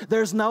 tomb is,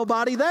 there's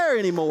nobody there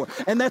anymore.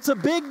 And that's a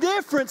big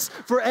difference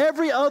for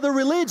every other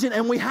religion,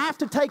 and we have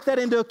to take that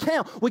into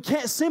account. We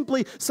can't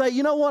simply say,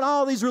 you know what,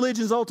 all these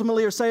religions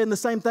ultimately are saying the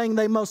same thing.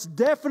 They most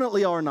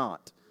definitely are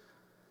not.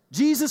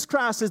 Jesus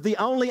Christ is the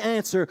only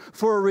answer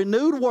for a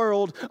renewed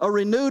world, a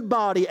renewed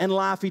body, and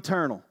life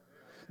eternal.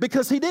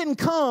 Because He didn't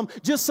come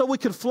just so we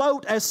could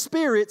float as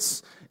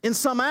spirits in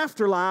some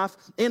afterlife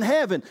in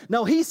heaven.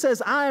 No, He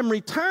says, I am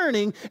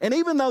returning, and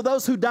even though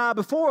those who die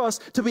before us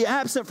to be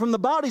absent from the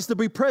bodies, to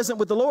be present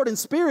with the Lord in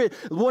spirit,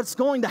 what's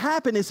going to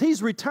happen is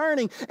He's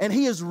returning, and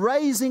He is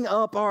raising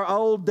up our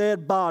old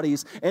dead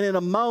bodies. And in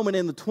a moment,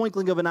 in the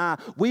twinkling of an eye,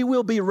 we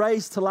will be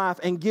raised to life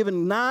and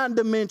given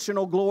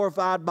 9-dimensional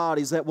glorified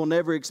bodies that will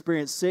never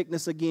experience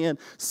sickness again,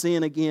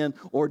 sin again,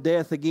 or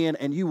death again,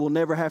 and you will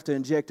never have to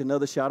inject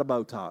another shot of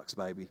Botox,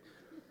 baby.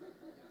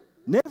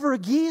 Never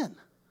again.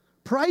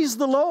 Praise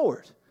the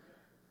Lord.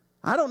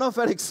 I don't know if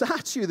that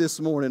excites you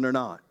this morning or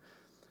not.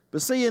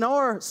 But see, in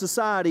our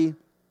society,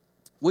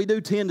 we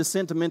do tend to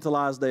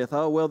sentimentalize death.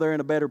 Oh, well, they're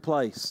in a better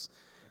place.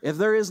 If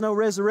there is no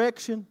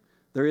resurrection,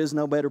 there is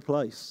no better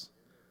place.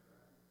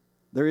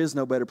 There is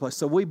no better place.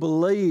 So we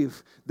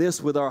believe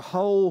this with our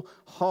whole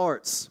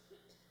hearts,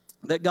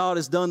 that God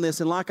has done this.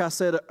 And like I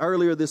said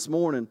earlier this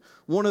morning,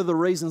 one of the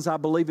reasons I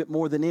believe it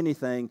more than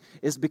anything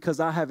is because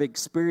I have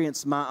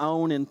experienced my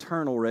own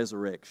internal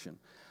resurrection.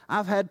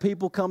 I've had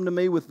people come to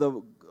me with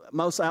the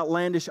most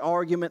outlandish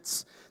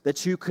arguments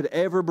that you could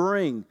ever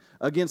bring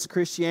against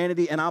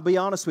Christianity. And I'll be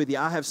honest with you,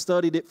 I have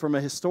studied it from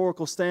a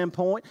historical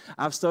standpoint.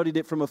 I've studied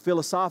it from a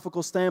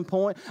philosophical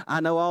standpoint.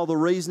 I know all the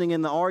reasoning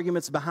and the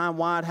arguments behind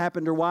why it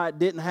happened or why it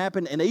didn't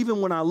happen. And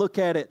even when I look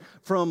at it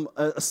from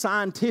a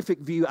scientific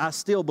view, I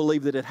still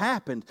believe that it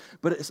happened.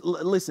 But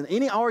listen,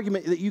 any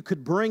argument that you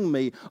could bring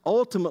me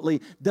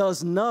ultimately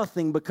does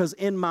nothing, because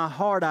in my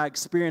heart I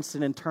experienced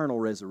an internal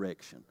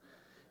resurrection.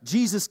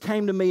 Jesus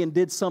came to me and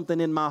did something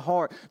in my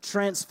heart,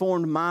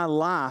 transformed my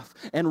life,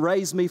 and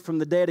raised me from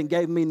the dead and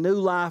gave me new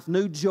life,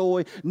 new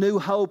joy, new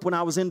hope when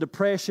I was in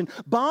depression,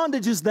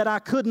 bondages that I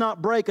could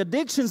not break,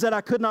 addictions that I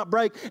could not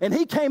break, and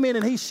He came in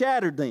and He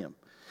shattered them.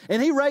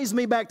 And He raised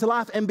me back to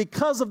life, and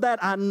because of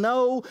that, I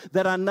know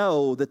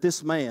that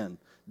this man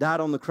died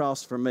on the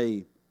cross for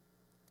me,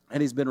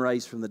 and He's been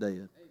raised from the dead.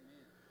 Amen.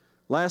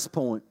 Last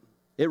point,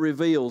 it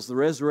reveals the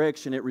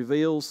resurrection. It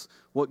reveals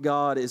what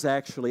God is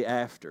actually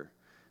after.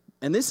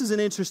 And this is an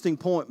interesting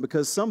point,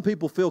 because some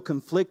people feel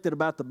conflicted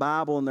about the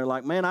Bible, and they're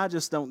like, man, I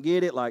just don't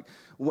get it. Like,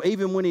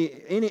 even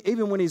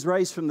when He's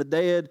raised from the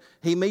dead,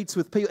 He meets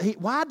with people.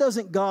 Why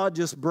doesn't God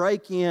just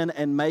break in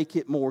and make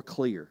it more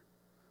clear?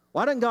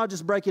 Why doesn't God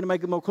just break in and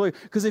make it more clear?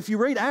 Because if you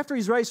read after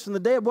He's raised from the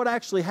dead, what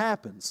actually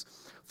happens?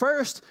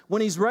 First,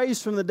 when He's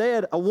raised from the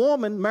dead, a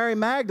woman, Mary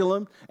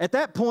Magdalene, at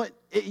that point,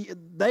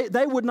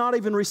 they would not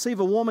even receive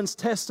a woman's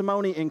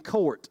testimony in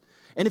court.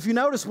 And if you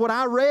notice what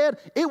I read,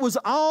 it was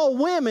all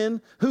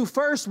women who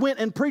first went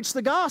and preached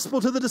the gospel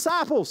to the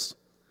disciples.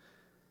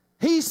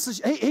 He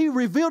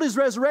revealed His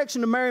resurrection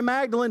to Mary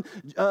Magdalene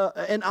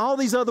and all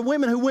these other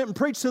women who went and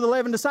preached to the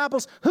 11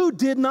 disciples who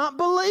did not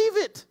believe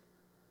it.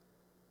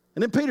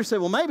 And then Peter said,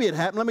 well, maybe it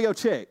happened. Let me go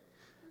check.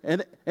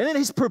 And then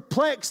he's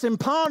perplexed and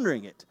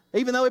pondering it.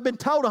 Even though he'd been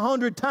told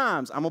 100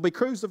 times, I'm going to be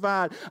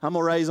crucified, I'm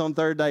going to raise on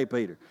third day,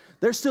 Peter.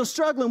 They're still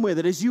struggling with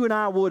it, as you and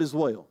I would as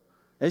well.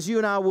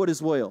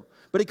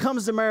 But He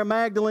comes to Mary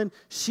Magdalene.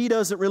 She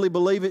doesn't really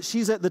believe it.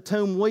 She's at the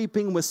tomb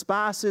weeping with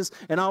spices,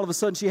 and all of a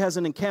sudden she has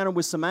an encounter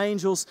with some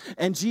angels.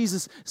 And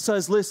Jesus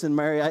says, listen,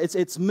 Mary,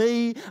 it's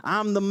me.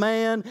 I'm the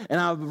man, and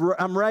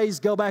I'm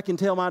raised. Go back and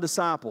tell my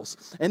disciples.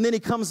 And then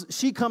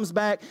she comes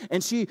back,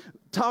 and she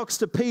talks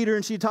to Peter,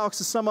 and she talks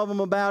to some of them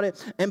about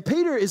it. And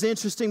Peter is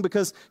interesting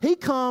because he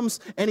comes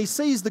and he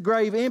sees the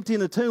grave empty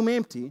and the tomb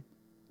empty.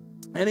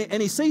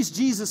 And he sees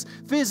Jesus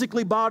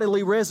physically,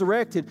 bodily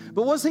resurrected.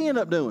 But what's he end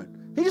up doing?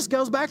 He just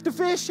goes back to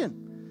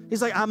fishing.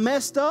 He's like, I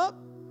messed up.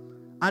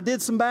 I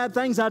did some bad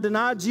things. I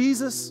denied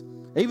Jesus.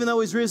 Even though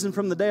He's risen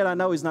from the dead, I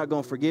know He's not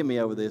going to forgive me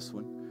over this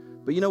one.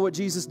 But you know what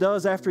Jesus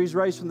does after He's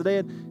raised from the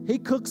dead? He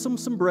cooks them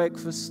some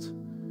breakfast.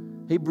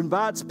 He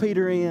invites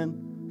Peter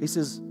in. He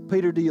says,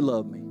 Peter, do you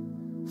love me?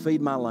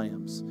 Feed my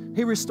lambs.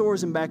 He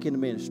restores him back into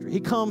ministry. He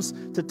comes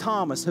to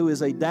Thomas, who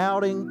is a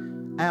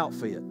doubting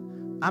outfit.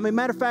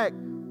 Matter of fact,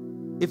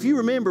 if you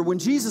remember, when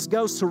Jesus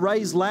goes to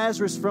raise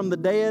Lazarus from the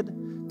dead,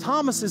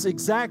 Thomas's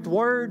exact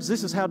words,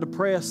 this is how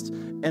depressed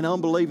and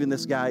unbelieving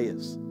this guy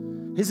is.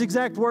 His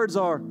exact words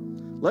are,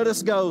 let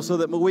us go so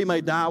that we may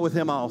die with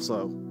Him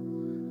also.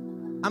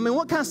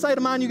 What kind of state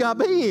of mind you got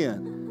to be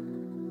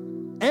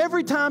in?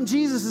 Every time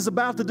Jesus is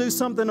about to do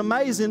something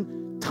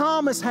amazing,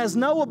 Thomas has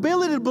no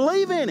ability to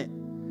believe in it.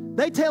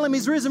 They tell him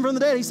he's risen from the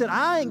dead. He said,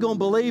 I ain't going to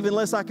believe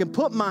unless I can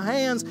put my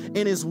hands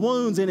in his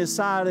wounds, in his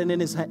side, and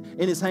in his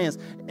hands.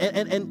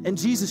 And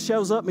Jesus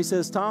shows up and he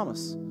says,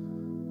 Thomas,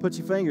 put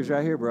your fingers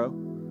right here, bro.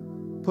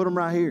 Put them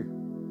right here.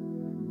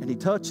 And he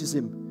touches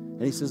him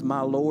and he says,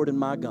 my Lord and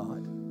my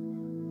God.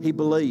 He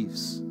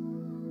believes.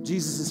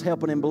 Jesus is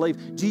helping him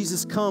believe.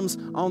 Jesus comes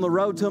on the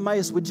road to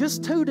Emmaus with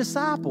just 2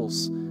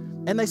 disciples.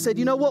 And they said,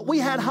 you know what? We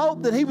had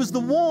hope that he was the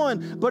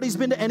one, but he's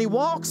been, and he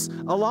walks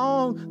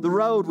along the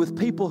road with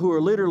people who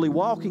are literally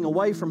walking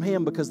away from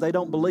him because they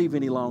don't believe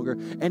any longer.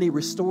 And he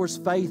restores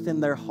faith in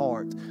their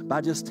heart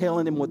by just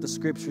telling them what the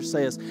Scripture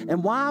says.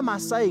 And why am I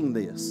saying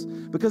this?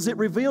 Because it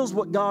reveals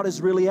what God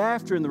is really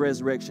after in the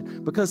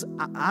resurrection. Because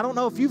I don't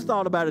know if you've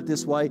thought about it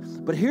this way,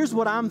 but here's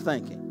what I'm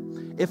thinking.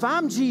 If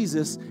I'm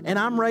Jesus and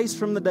I'm raised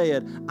from the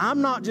dead,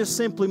 I'm not just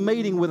simply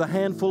meeting with a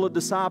handful of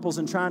disciples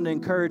and trying to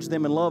encourage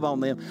them and love on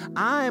them.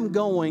 I am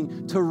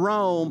going to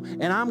Rome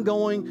and I'm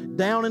going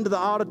down into the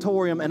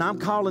auditorium and I'm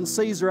calling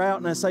Caesar out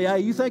and I say, hey,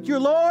 you think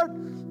you're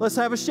Lord? Let's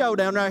have a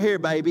showdown right here,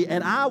 baby.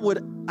 And I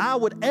would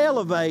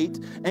elevate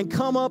and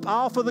come up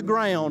off of the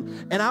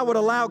ground and I would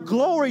allow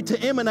glory to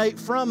emanate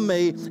from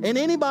me. And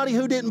anybody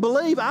who didn't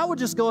believe, I would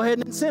just go ahead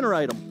and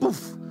incinerate them.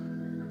 Poof.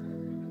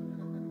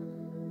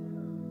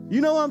 You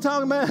know what I'm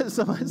talking about?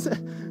 Somebody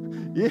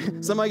said, yeah,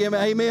 somebody gave me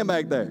an amen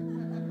back there.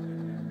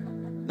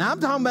 Now, I'm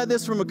talking about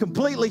this from a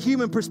completely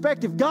human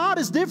perspective. God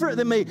is different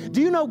than me.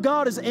 Do you know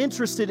God is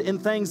interested in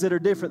things that are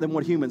different than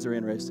what humans are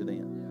interested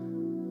in?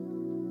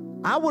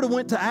 I would have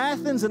went to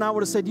Athens and I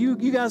would have said, you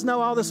guys know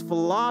all this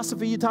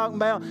philosophy you're talking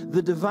about,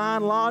 the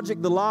divine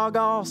logic, the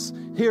logos,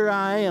 here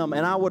I am.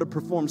 And I would have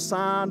performed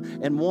sign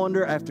and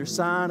wonder after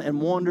sign and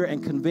wonder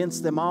and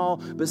convinced them all.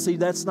 But see,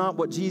 that's not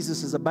what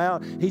Jesus is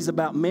about. He's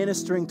about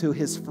ministering to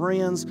his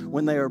friends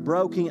when they are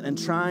broken and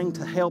trying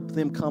to help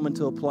them come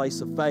into a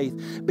place of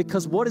faith.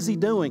 Because what is he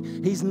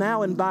doing? He's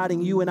now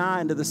inviting you and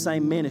I into the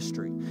same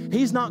ministry.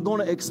 He's not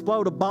going to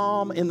explode a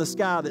bomb in the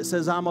sky that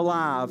says, I'm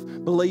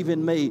alive, believe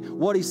in me.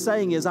 What he's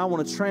saying is, I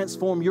want to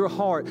transform your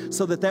heart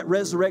so that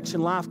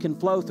resurrection life can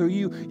flow through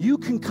you. You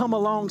can come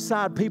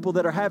alongside people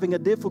that are having a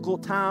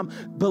difficult time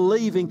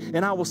believing,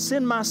 and I will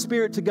send my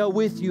Spirit to go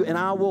with you, and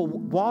I will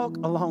walk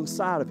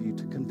alongside of you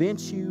to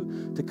convince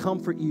you, to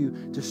comfort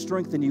you, to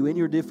strengthen you in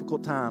your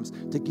difficult times,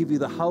 to give you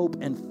the hope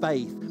and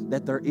faith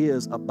that there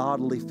is a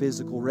bodily,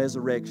 physical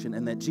resurrection,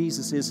 and that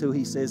Jesus is who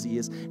he says he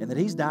is, and that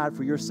he's died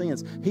for your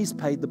sins. He's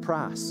paid the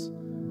price.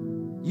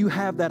 You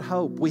have that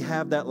hope. We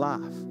have that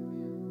life.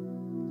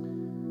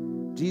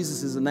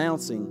 Jesus is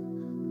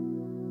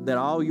announcing that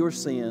all your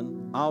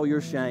sin, all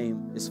your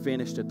shame is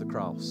finished at the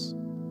cross.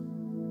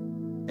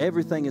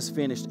 Everything is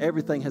finished.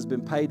 Everything has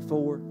been paid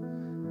for.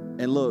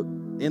 And look,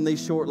 in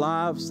these short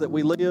lives that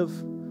we live,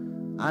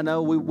 I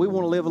know we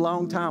want to live a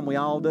long time. We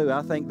all do.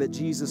 I think that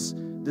Jesus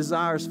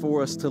desires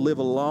for us to live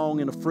a long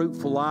and a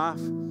fruitful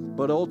life,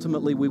 but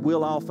ultimately we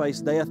will all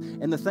face death.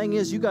 And the thing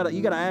is, you got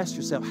to ask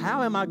yourself,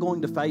 how am I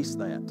going to face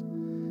that?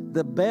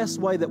 The best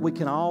way that we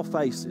can all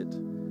face it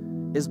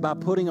is by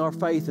putting our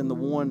faith in the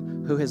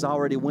one who has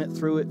already went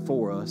through it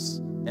for us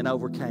and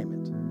overcame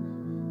it.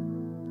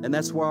 And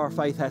that's where our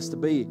faith has to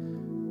be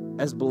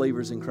as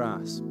believers in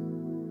Christ.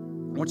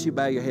 I want you to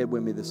bow your head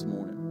with me this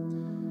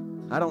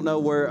morning. I don't know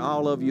where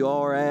all of you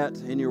are at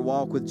in your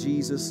walk with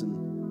Jesus,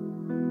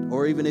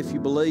 or even if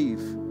you believe,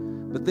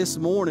 but this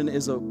morning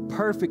is a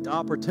perfect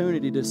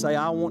opportunity to say,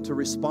 I want to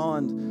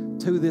respond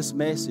to this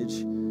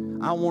message.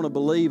 I want to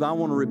believe, I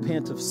want to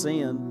repent of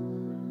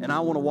sin, and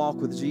I want to walk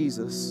with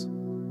Jesus.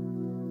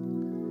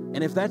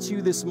 And if that's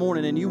you this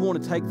morning and you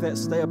want to take that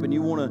step and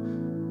you want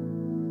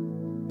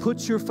to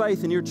put your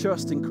faith and your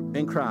trust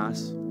in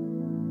Christ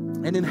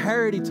and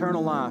inherit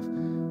eternal life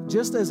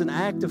just as an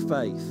act of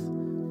faith,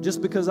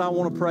 just because I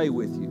want to pray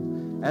with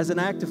you, as an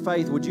act of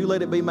faith, would you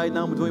let it be made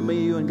known between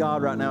me, you, and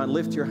God right now, and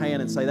lift your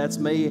hand and say, that's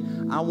me.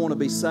 I want to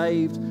be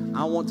saved.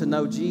 I want to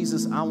know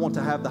Jesus. I want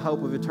to have the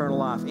hope of eternal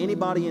life.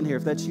 Anybody in here,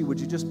 if that's you, would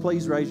you just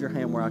please raise your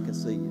hand where I can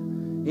see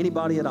you?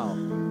 Anybody at all?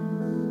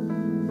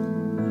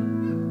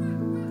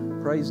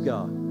 Praise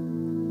God.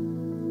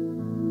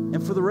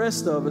 And for the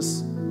rest of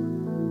us,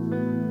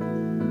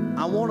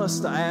 I want us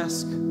to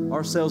ask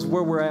ourselves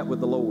where we're at with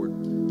the Lord.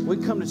 We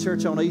come to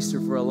church on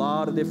Easter for a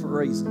lot of different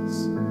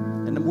reasons,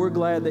 and we're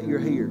glad that you're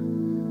here.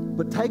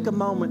 But take a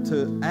moment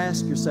to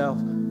ask yourself,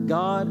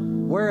 God,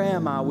 where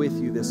am I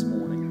with you this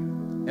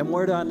morning? And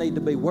where do I need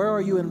to be? Where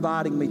are you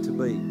inviting me to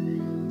be?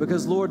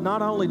 Because, Lord,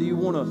 not only do you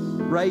want to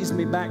raise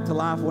me back to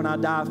life when I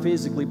die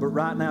physically, but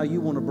right now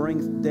you want to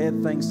bring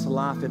dead things to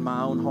life in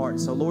my own heart.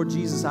 So, Lord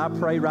Jesus, I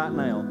pray right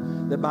now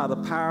that by the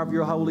power of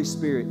your Holy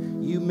Spirit,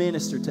 you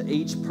minister to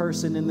each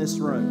person in this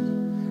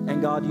room.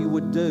 And, God, you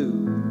would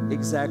do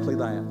exactly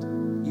that.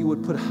 You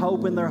would put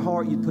hope in their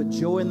heart. You'd put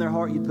joy in their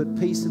heart. You'd put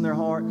peace in their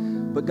heart.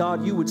 But,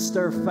 God, you would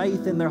stir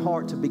faith in their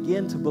heart to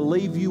begin to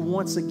believe you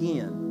once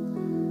again.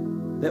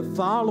 That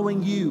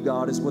following you,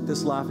 God, is what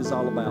this life is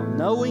all about.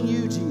 Knowing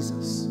you,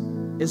 Jesus,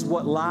 is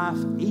what life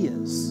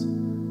is.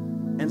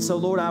 And so,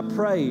 Lord, I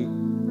pray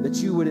that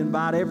you would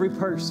invite every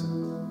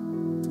person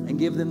and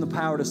give them the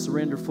power to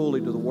surrender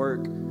fully to the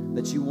work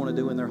that you want to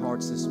do in their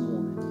hearts this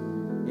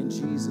morning. In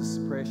Jesus'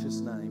 precious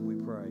name.